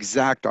the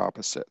exact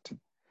opposite.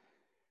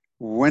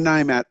 When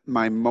I'm at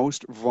my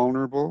most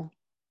vulnerable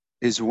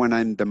is when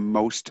I'm the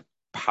most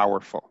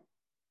powerful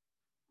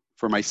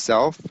for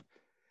myself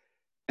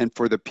and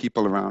for the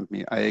people around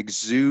me. I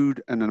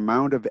exude an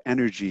amount of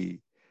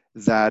energy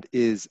that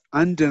is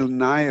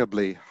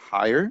undeniably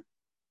higher.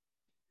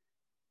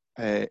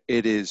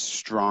 It is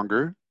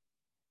stronger.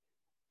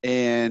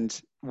 And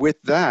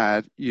with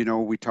that,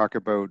 we talk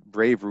about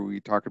bravery, we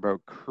talk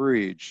about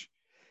courage,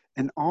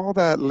 and all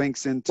that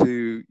links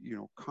into,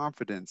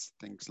 confidence,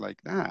 things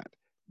like that.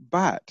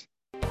 But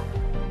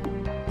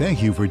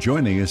thank you for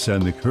joining us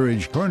on the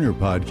Courage Corner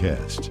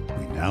podcast.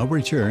 We now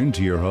return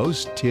to your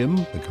host, Tim,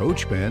 the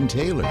Coachman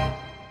Taylor.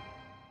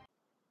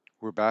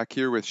 We're back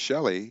here with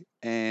Shelley,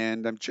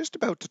 and I'm just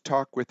about to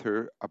talk with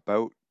her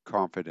about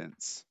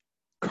confidence.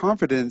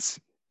 Confidence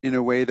in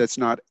a way that's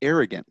not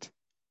arrogant.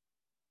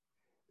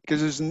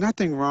 Because there's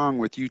nothing wrong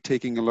with you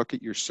taking a look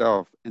at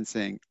yourself and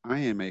saying, I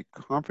am a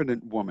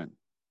confident woman.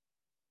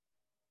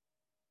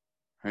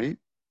 Right?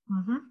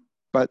 Mm-hmm.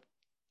 But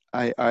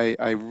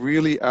I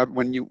really,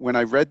 when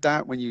I read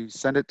that, when you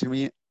sent it to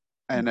me,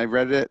 and I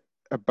read it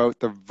about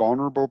the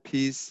vulnerable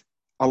piece,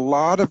 a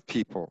lot of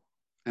people,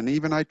 and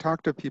even I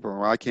talk to people,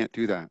 well, I can't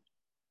do that.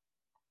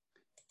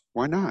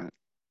 Why not?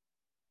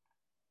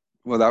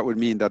 Well, that would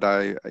mean that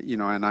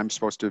and I'm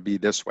supposed to be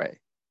this way.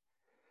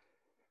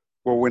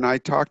 Well, when I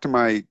talk to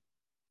my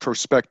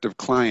prospective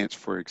clients,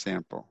 for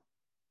example,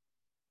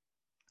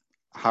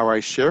 how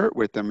I share it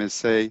with them is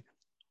say,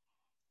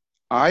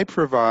 I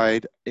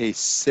provide a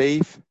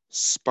safe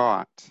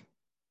spot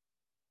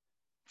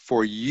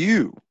for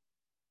you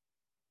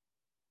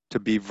to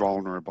be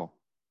vulnerable,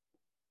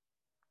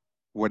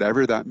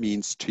 whatever that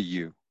means to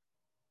you.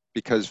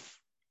 Because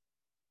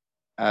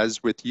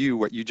as with you,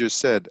 what you just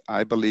said,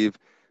 I believe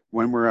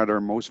when we're at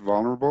our most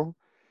vulnerable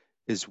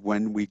is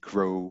when we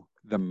grow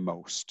the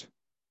most.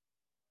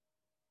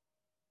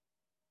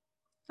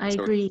 I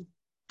agree.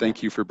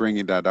 Thank you for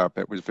bringing that up.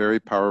 It was very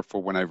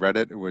powerful when I read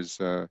it. It was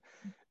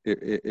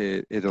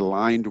it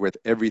aligned with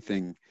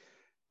everything,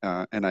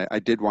 and I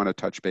did want to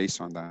touch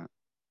base on that.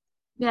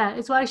 Yeah,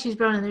 it's why she's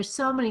brilliant. There's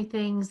so many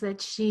things that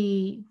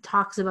she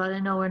talks about. I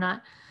know we're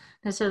not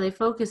necessarily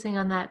focusing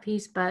on that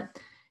piece, but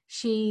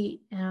she's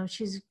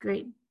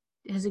great,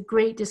 has a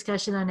great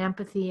discussion on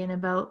empathy and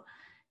about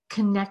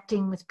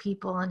connecting with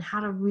people and how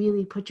to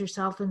really put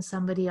yourself in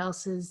somebody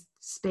else's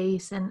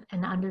space and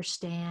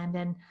understand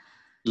and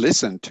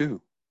listen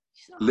too.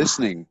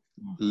 Listening,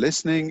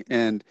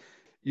 and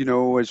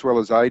as well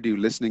as I do,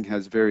 listening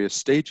has various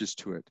stages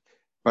to it,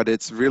 but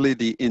it's really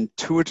the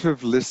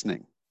intuitive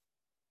listening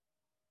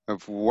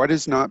of what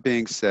is not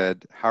being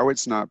said, how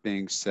it's not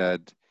being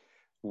said,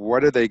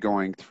 what are they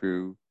going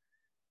through,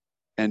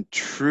 and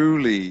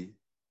truly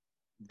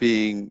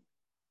being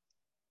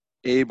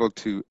able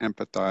to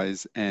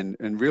empathize and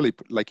really,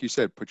 like you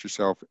said, put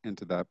yourself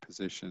into that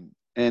position.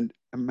 And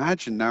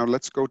imagine now,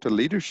 let's go to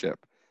leadership.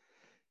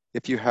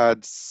 If you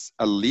had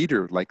a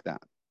leader like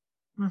that,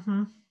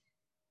 mm-hmm.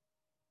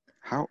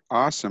 how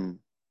awesome,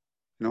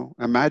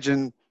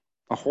 imagine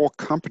a whole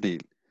company,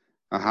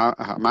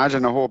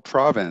 imagine a whole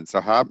province,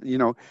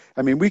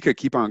 we could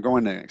keep on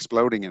going and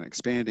exploding and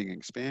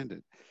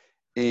expanding.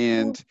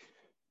 And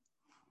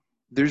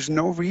there's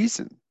no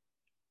reason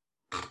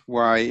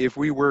why, if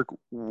we work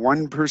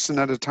one person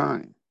at a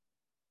time,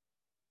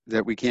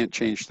 that we can't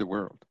change the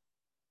world.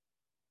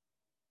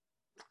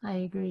 I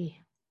agree.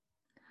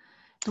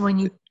 When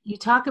you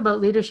talk about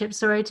leadership,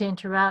 sorry to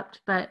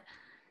interrupt, but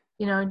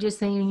just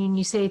thinking, when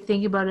you say,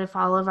 think about if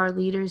all of our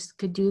leaders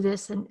could do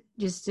this, and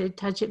just to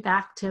touch it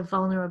back to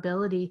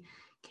vulnerability,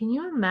 can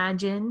you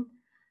imagine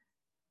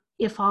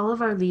if all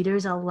of our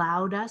leaders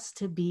allowed us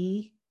to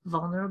be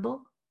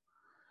vulnerable?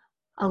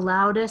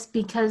 Allowed us,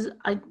 because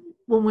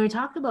when we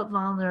talk about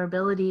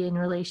vulnerability in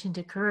relation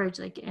to courage,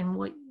 and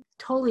what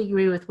totally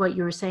agree with what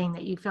you were saying,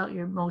 that you felt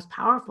you're most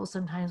powerful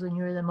sometimes when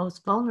you're the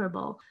most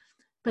vulnerable.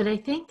 But I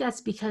think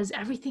that's because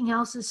everything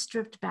else is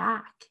stripped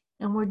back.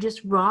 and we're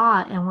just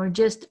raw and we're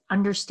just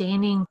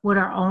understanding what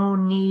our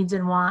own needs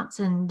and wants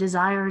and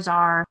desires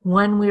are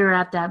when we're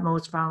at that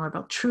most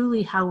vulnerable,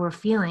 truly how we're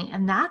feeling.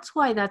 And that's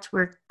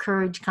where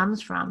courage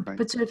comes from. Right.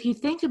 But so if you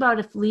think about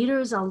if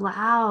leaders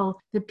allow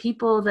the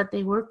people that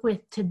they work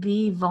with to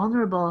be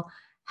vulnerable,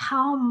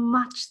 how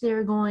much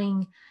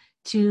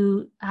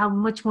how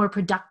much more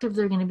productive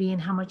they're going to be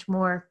and how much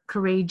more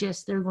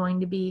courageous they're going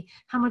to be,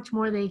 how much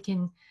more they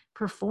can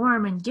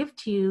perform and give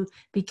to you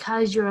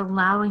because you're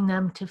allowing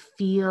them to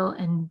feel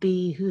and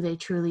be who they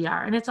truly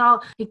are. And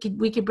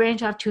we could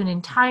branch off to an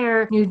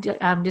entire new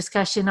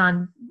discussion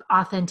on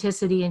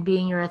authenticity and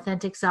being your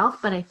authentic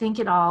self, but I think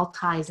it all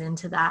ties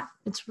into that.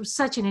 It's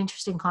such an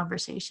interesting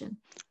conversation.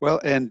 Well,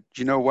 and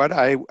you know what?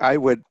 I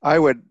would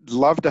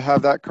love to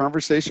have that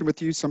conversation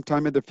with you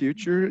sometime in the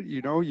future.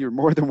 You know, you're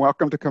more than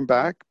welcome to come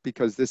back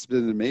because this has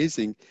been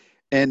amazing.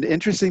 And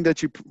interesting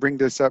that you bring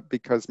this up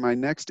because my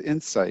next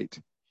insight,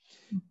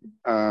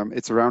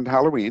 it's around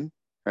Halloween,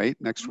 right?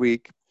 Next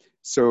week.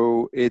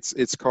 So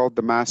it's called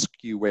The Mask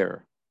You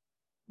Wear.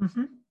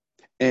 Mm-hmm.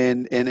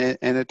 And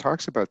it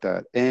talks about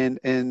that. And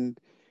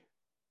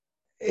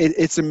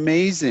it's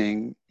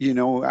amazing. You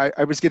know,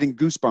 I was getting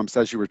goosebumps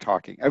as you were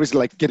talking. I was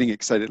like getting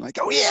excited, like,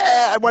 oh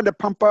yeah, I want to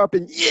pump up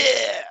and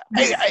yeah,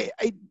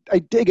 I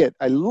dig it.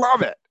 I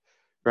love it.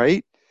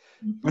 Right.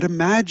 Mm-hmm. But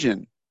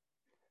imagine,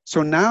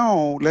 so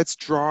now let's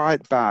draw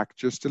it back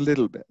just a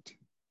little bit,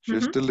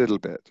 Mm-hmm. a little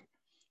bit.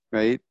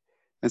 Right.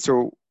 And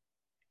so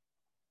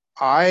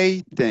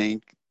I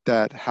think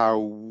that how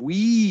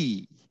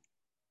we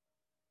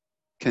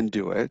can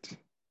do it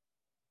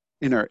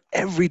in our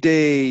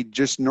everyday,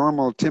 just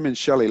normal Tim and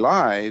Shelley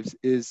lives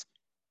is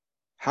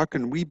how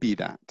can we be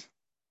that?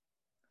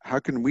 How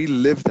can we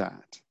live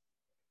that?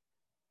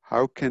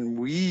 How can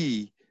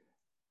we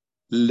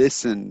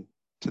listen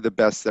to the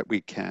best that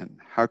we can?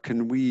 How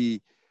can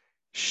we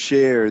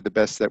share the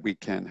best that we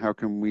can? How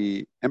can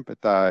we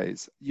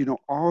empathize? You know,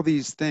 all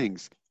these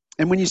things.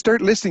 And when you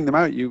start listing them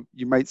out, you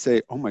might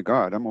say, oh my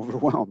God, I'm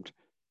overwhelmed,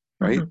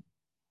 right? Mm-hmm.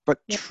 But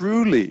Yep.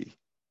 truly,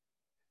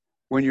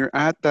 when you're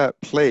at that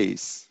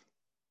place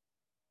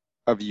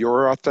of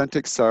your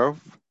authentic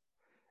self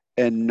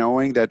and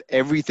knowing that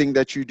everything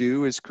that you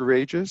do is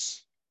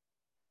courageous,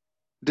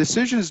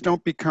 decisions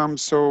don't become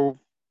so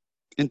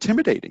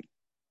intimidating,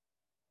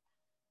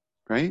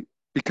 right?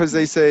 Because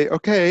they say,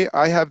 okay,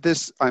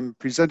 I'm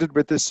presented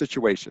with this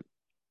situation.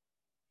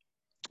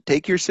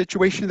 Take your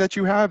situation that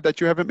you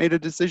haven't made a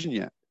decision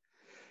yet.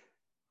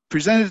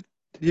 Present it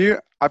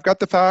here, I've got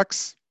the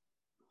facts.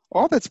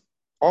 All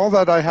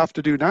that I have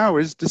to do now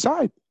is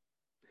decide.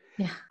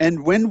 Yeah.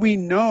 And when we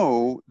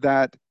know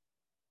that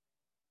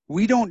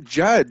we don't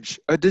judge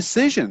a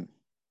decision,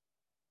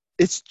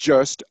 it's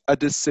just a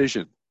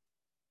decision.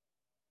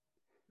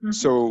 Mm-hmm.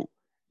 So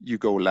you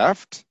go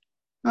left.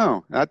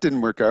 Oh, that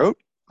didn't work out.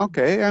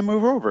 Okay, I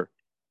move over.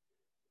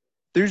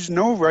 There's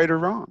no right or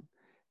wrong.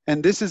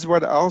 And this is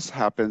what else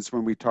happens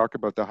when we talk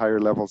about the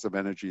higher levels of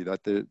energy,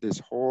 that this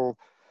whole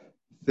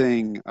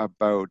thing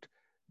about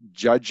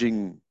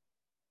judging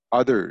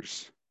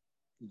others,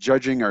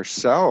 judging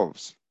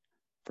ourselves,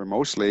 for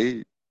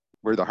mostly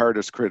we're the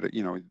hardest critic,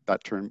 you know,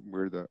 that term,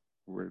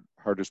 we're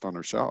hardest on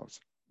ourselves.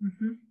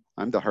 Mm-hmm.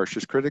 I'm the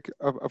harshest critic,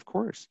 of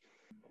course.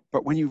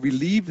 But when you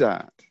relieve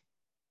that,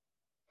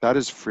 that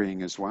is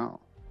freeing as well.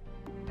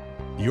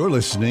 You're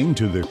listening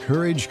to the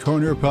Courage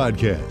Corner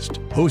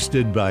podcast,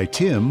 hosted by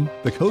Tim,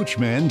 the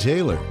Coachman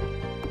Taylor.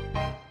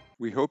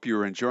 We hope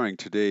you're enjoying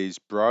today's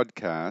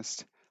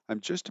broadcast. I'm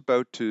just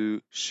about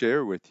to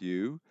share with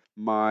you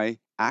my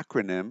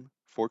acronym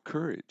for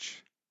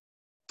courage.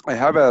 I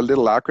have a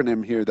little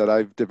acronym here that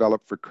I've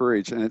developed for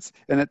courage, and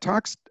it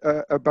talks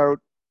about,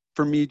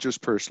 for me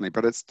just personally,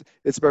 but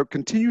it's about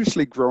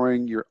continuously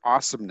growing your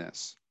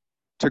awesomeness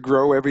to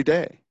grow every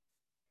day.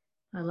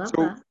 I love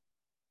that.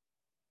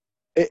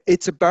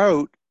 It's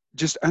about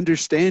just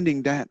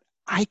understanding that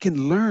I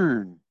can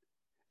learn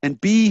and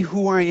be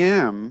who I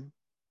am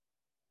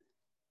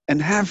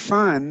and have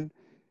fun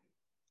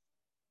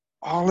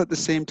all at the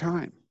same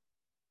time.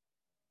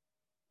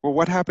 Well,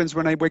 what happens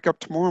when I wake up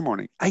tomorrow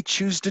morning? I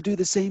choose to do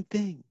the same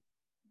thing,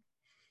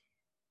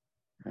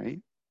 right?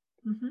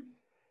 Mm-hmm.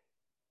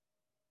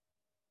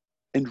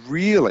 And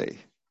really,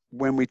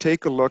 when we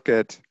take a look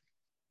at,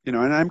 you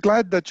know, and I'm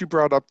glad that you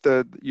brought up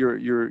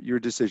your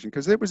decision,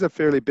 because it was a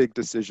fairly big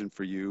decision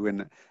for you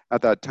and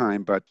at that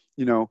time. But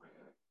you know,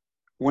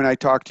 when I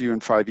talk to you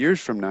in 5 years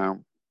from now,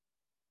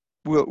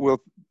 we'll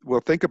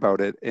think about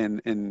it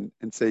and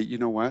say, you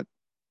know what?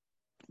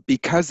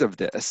 Because of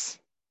this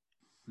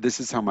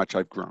is how much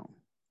I've grown,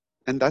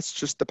 and that's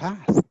just the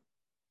path.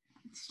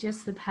 It's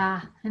just the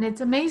path, and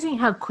it's amazing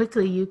how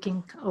quickly you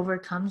can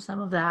overcome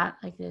some of that.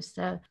 Like this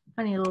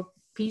funny little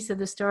piece of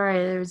the story.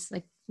 There's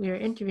like, we were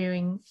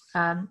interviewing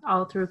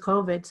all through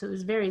COVID, so it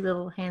was very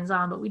little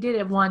hands-on, but we did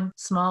have one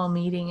small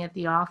meeting at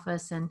the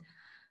office, and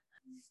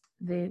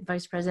the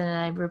vice president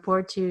I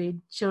report to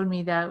showed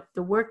me that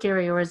the work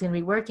area where I was going to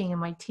be working, and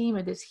my team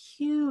had this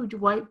huge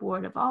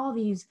whiteboard of all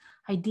these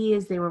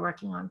ideas they were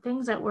working on,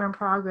 things that were in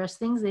progress,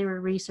 things they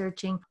were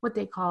researching, what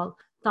they call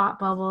thought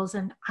bubbles.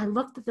 And I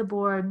looked at the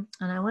board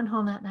and I went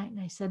home that night and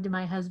I said to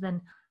my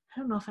husband, I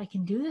don't know if I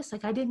can do this.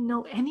 Like, I didn't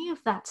know any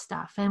of that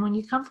stuff. And when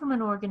you come from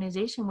an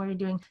organization where you're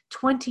doing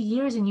 20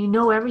 years and you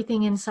know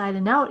everything inside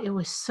and out, it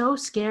was so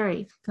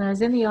scary. And I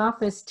was in the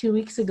office 2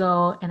 weeks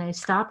ago and I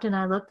stopped and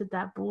I looked at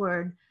that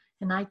board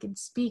and I could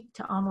speak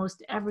to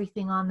almost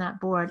everything on that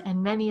board.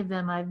 And many of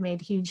them I've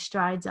made huge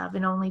strides of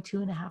in only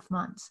 2.5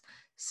 months.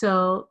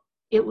 So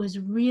it was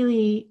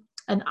really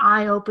an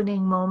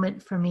eye-opening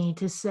moment for me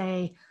to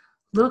say,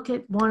 look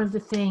at one of the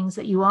things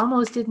that you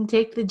almost didn't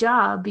take the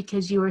job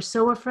because you were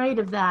so afraid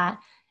of that.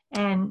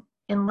 And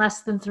in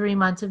less than 3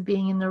 months of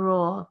being in the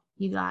role,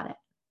 you got it.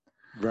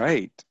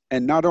 Right.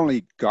 And not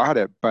only got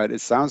it, but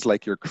it sounds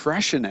like you're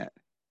crushing it.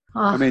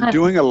 Oh, I mean,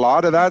 doing a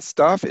lot of that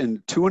stuff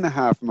in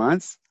 2.5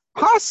 months.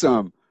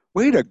 Awesome.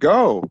 Way to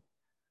go.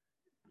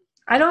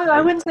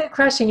 I wouldn't say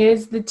crushing it.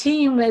 It's the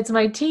team. It's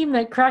my team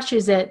that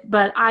crushes it,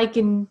 but I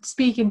can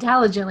speak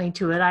intelligently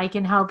to it. I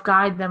can help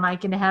guide them. I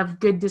can have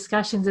good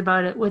discussions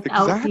about it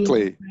without being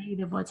afraid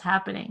of what's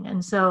happening.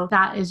 And so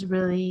that is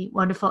really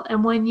wonderful.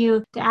 And when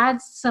to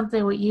add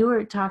something, what you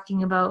were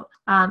talking about,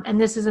 and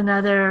this is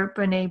another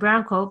Brene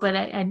Brown quote, but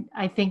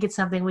I think it's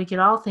something we could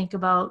all think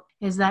about,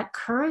 is that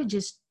courage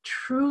is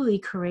truly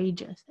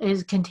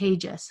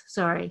contagious.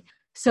 Sorry.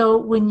 So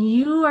when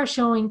you are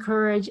showing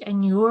courage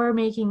and you're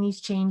making these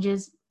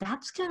changes,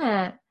 that's going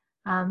to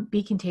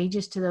be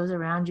contagious to those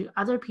around you.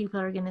 Other people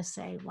are going to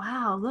say,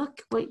 wow,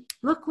 look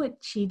what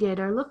she did,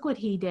 or look what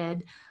he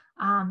did.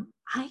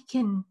 I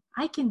can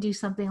do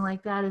something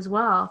like that as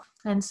well.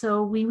 And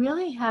so we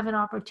really have an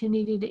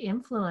opportunity to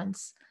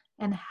influence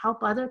and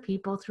help other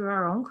people through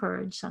our own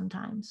courage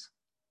sometimes.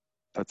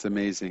 That's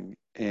amazing.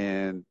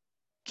 And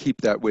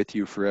keep that with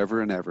you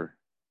forever and ever.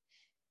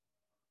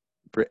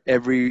 For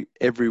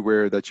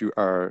everywhere that you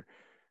are,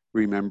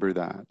 remember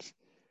that.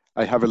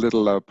 I have a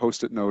little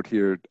post-it note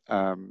here.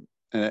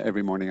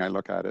 Every morning I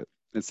look at it.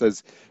 It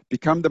says,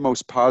 become the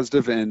most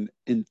positive and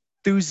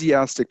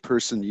enthusiastic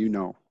person you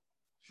know.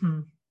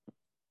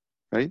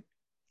 Right?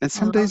 And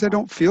some days I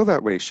don't feel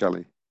that way,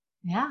 Shelley.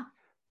 Yeah.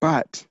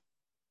 But,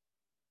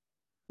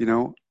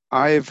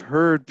 I've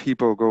heard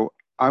people go,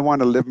 I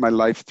want to live my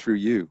life through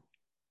you.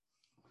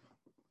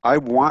 I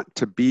want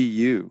to be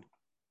you.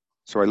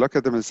 So I look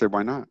at them and say,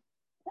 why not?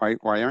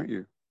 Why aren't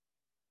you?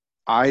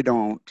 I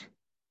don't.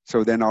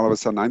 So then all of a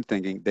sudden I'm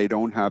thinking they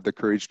don't have the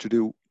courage to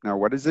do. Now,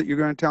 what is it you're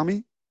going to tell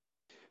me?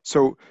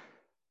 So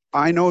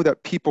I know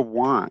that people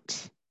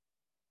want,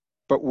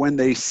 but when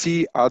they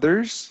see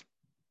others,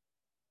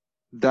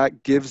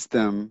 that gives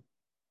them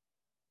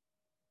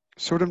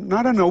sort of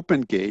not an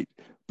open gate,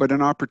 but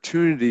an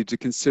opportunity to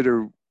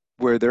consider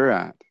where they're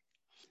at.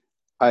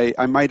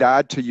 I might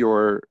add to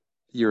your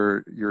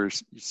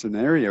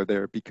scenario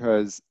there,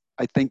 because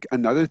I think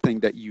another thing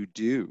that you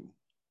do,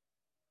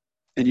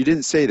 and you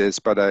didn't say this,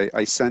 but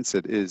I sense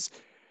it, is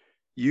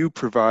you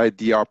provide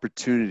the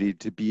opportunity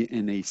to be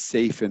in a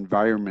safe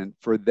environment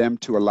for them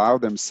to allow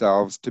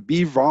themselves to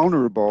be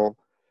vulnerable,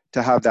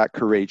 to have that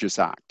courageous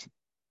act.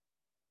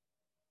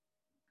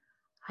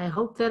 I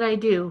hope that I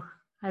do.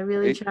 I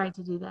really try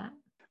to do that.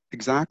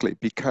 Exactly,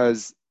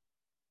 because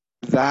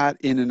that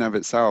in and of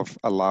itself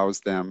allows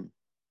them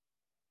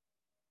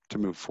to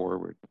move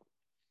forward.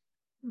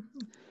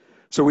 Mm-hmm.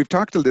 So we've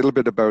talked a little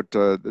bit about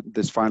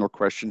this final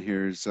question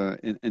here is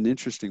an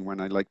interesting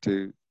one. I'd like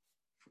to,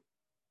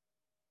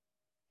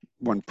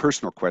 one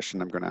personal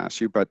question I'm going to ask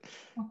you, but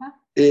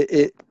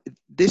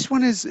this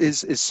one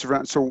is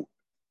surround. So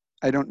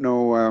I don't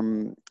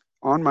know,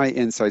 on my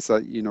insights,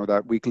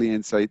 that weekly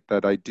insight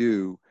that I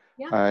do,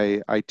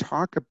 I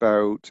talk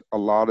about a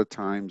lot of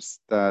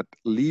times that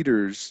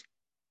leaders,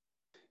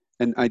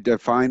 and I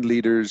define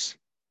leaders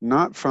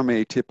not from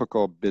a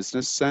typical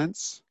business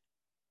sense,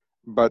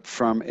 but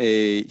from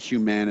a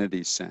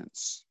humanity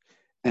sense,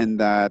 and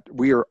that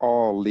we are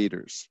all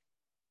leaders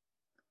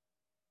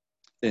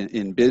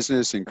in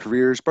business, in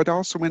careers, but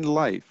also in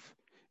life,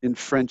 in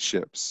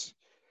friendships,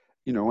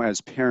 as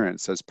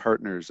parents, as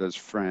partners, as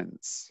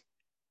friends.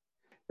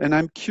 And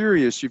I'm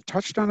curious, you've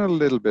touched on it a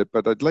little bit,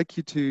 but I'd like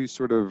you to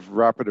sort of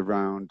wrap it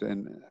around.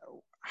 And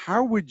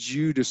how would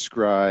you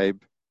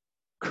describe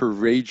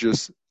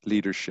courageous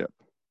leadership?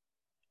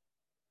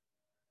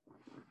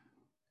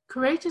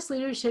 Courageous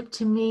leadership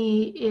to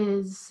me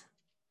is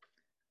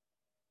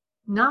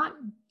not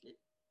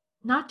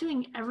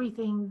doing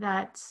everything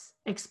that's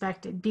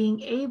expected,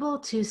 being able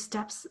to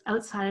step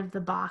outside of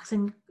the box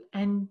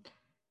and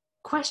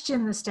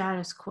question the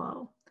status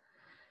quo,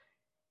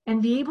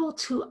 and be able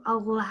to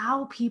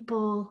allow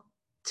people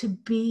to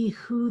be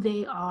who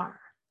they are.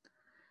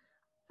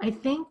 I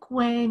think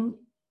when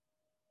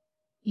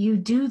you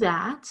do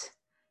that,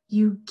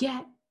 you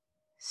get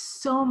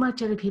so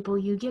much out of people.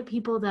 You get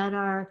people that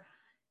are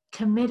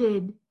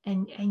committed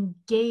and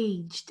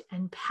engaged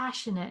and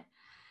passionate.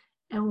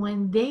 And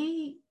when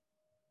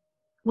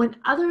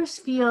others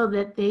feel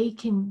that they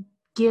can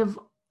give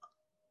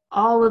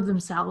all of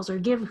themselves or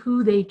give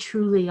who they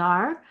truly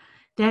are,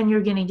 then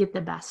you're going to get the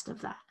best of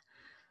that.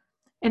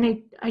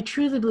 And I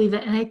truly believe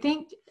that. And I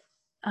think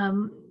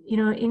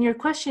in your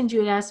questions, you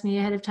had asked me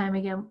ahead of time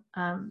again,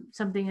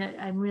 something that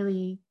I'm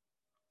really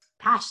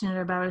passionate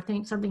about, I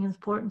think something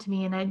important to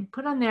me. And I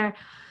put on there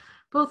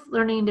both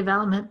learning and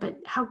development, but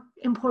how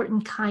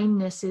important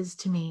kindness is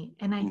to me.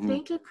 And I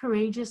think a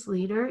courageous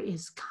leader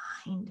is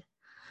kind.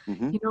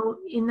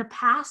 In the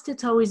past,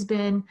 it's always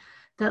been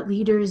that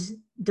leaders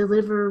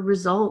deliver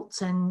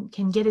results and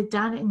can get it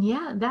done. And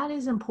yeah, that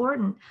is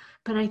important.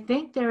 But I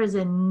think there is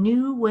a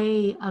new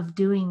way of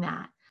doing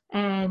that.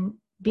 And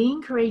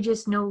being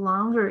courageous no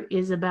longer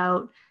is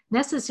about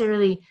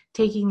necessarily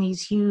taking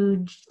these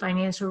huge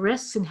financial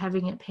risks and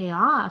having it pay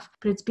off,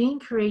 but it's being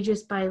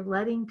courageous by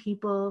letting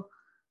people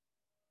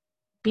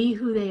be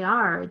who they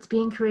are. It's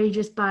being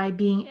courageous by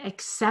being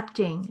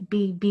accepting,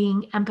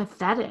 being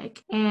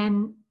empathetic,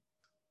 and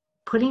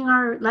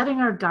letting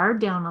our guard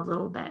down a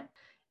little bit.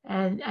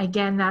 And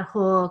again, that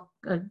whole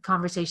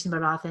conversation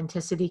about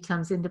authenticity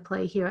comes into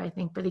play here, I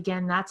think. But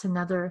again, that's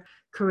another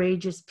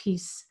courageous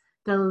piece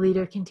that a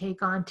leader can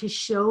take on to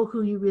show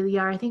who you really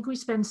are. I think we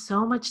spend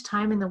so much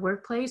time in the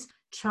workplace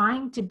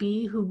trying to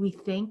be who we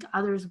think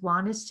others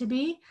want us to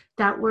be,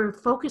 that we're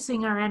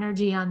focusing our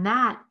energy on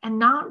that and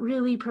not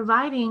really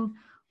providing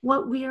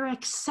what we are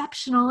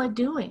exceptional at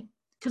doing,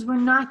 because we're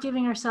not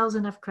giving ourselves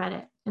enough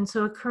credit. And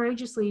so a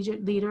courageous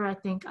leader, I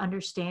think,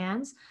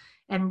 understands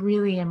and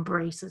really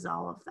embraces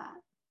all of that.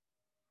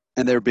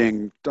 And they're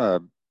being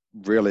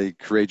really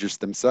courageous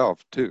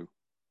themselves too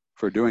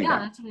for doing that. Yeah,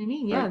 that's what I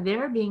mean. Yeah, right.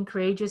 They're being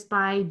courageous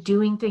by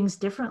doing things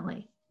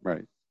differently.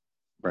 Right.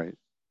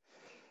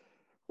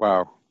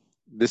 Wow,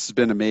 this has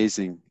been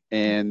amazing.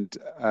 And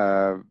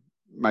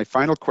my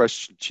final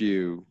question to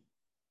you,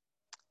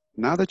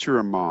 now that you're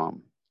a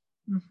mom,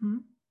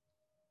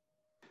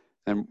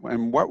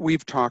 and what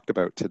we've talked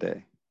about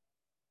today,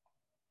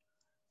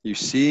 you're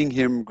seeing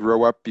him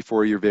grow up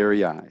before your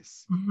very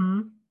eyes.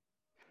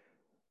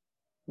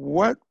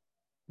 What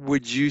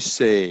would you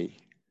say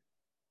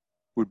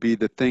would be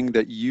the thing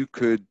that you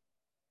could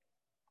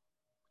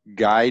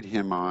guide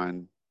him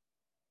on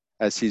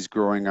as he's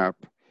growing up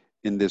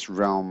in this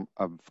realm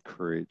of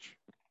courage?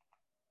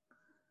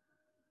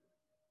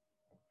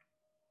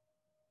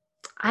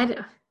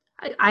 I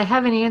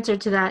have an answer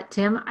to that,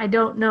 Tim. I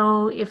don't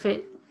know if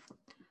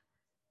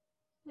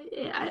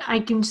I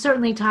can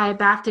certainly tie it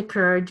back to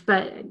courage,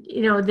 but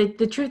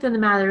the truth of the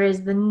matter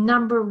is the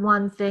number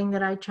one thing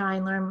that I try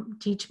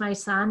and teach my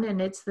son, and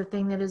it's the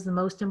thing that is the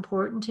most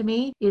important to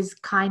me, is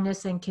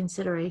kindness and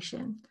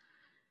consideration.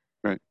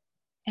 Right.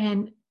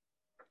 And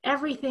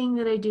everything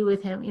that I do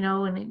with him,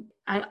 and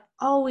I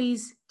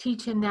always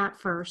teach him that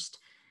first.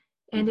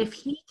 And if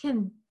he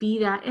can be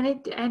that,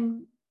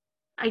 and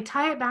I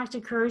tie it back to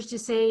courage to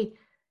say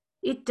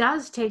it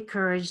does take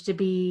courage to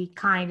be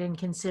kind and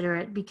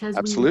considerate, because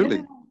absolutely.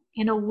 We live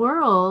in a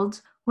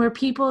world where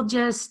people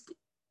just,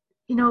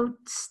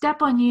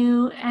 step on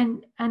you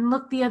and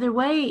look the other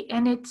way.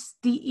 And it's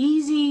the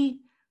easy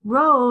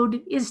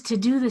road is to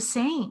do the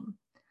same.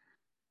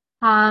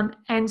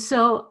 And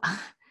so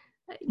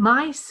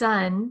my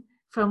son,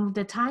 from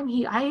the time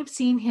I have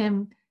seen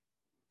him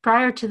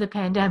prior to the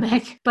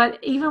pandemic, but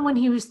even when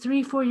he was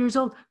 3-4 years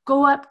old,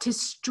 go up to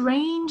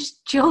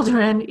strange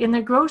children in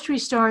the grocery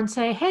store and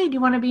say, "Hey, do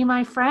you want to be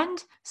my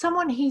friend?"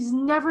 Someone he's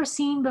never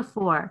seen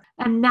before.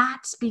 And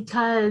that's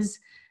because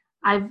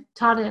I've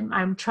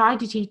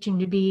tried to teach him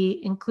to be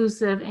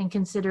inclusive and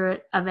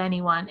considerate of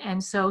anyone.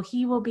 And so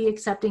he will be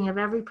accepting of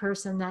every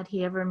person that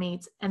he ever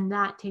meets. And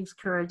that takes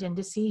courage. And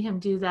to see him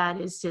do that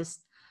is it's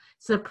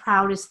the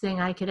proudest thing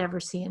I could ever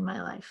see in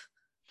my life.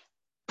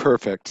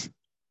 Perfect.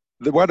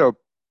 What a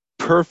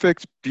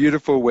perfect,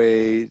 beautiful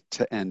way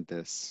to end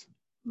this.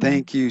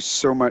 Thank you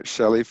so much,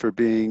 Shelley, for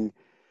being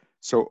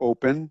so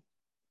open,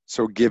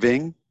 so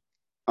giving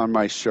on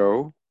my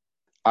show.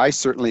 I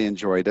certainly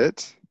enjoyed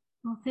it.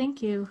 Well,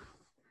 thank you.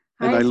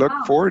 And I look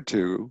forward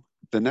to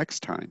the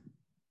next time.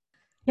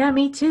 Yeah,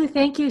 me too.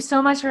 Thank you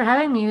so much for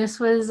having me. This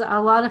was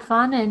a lot of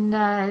fun, and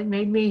it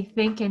made me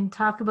think and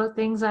talk about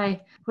things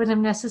I wouldn't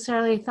have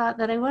necessarily thought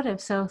that I would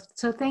have. So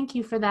thank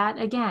you for that.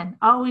 Again,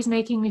 always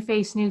making me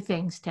face new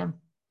things, Tim.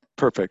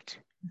 Perfect.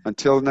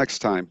 Until next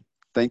time,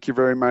 thank you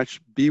very much.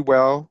 Be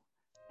well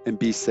and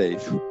be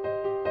safe.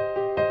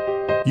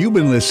 You've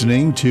been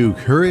listening to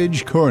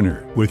Courage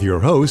Corner with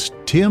your host,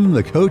 Tim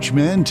the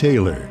Coachman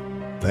Taylor.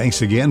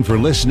 Thanks again for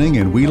listening,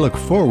 and we look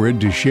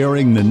forward to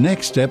sharing the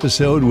next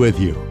episode with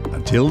you.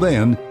 Until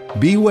then,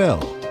 be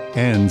well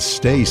and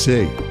stay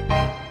safe.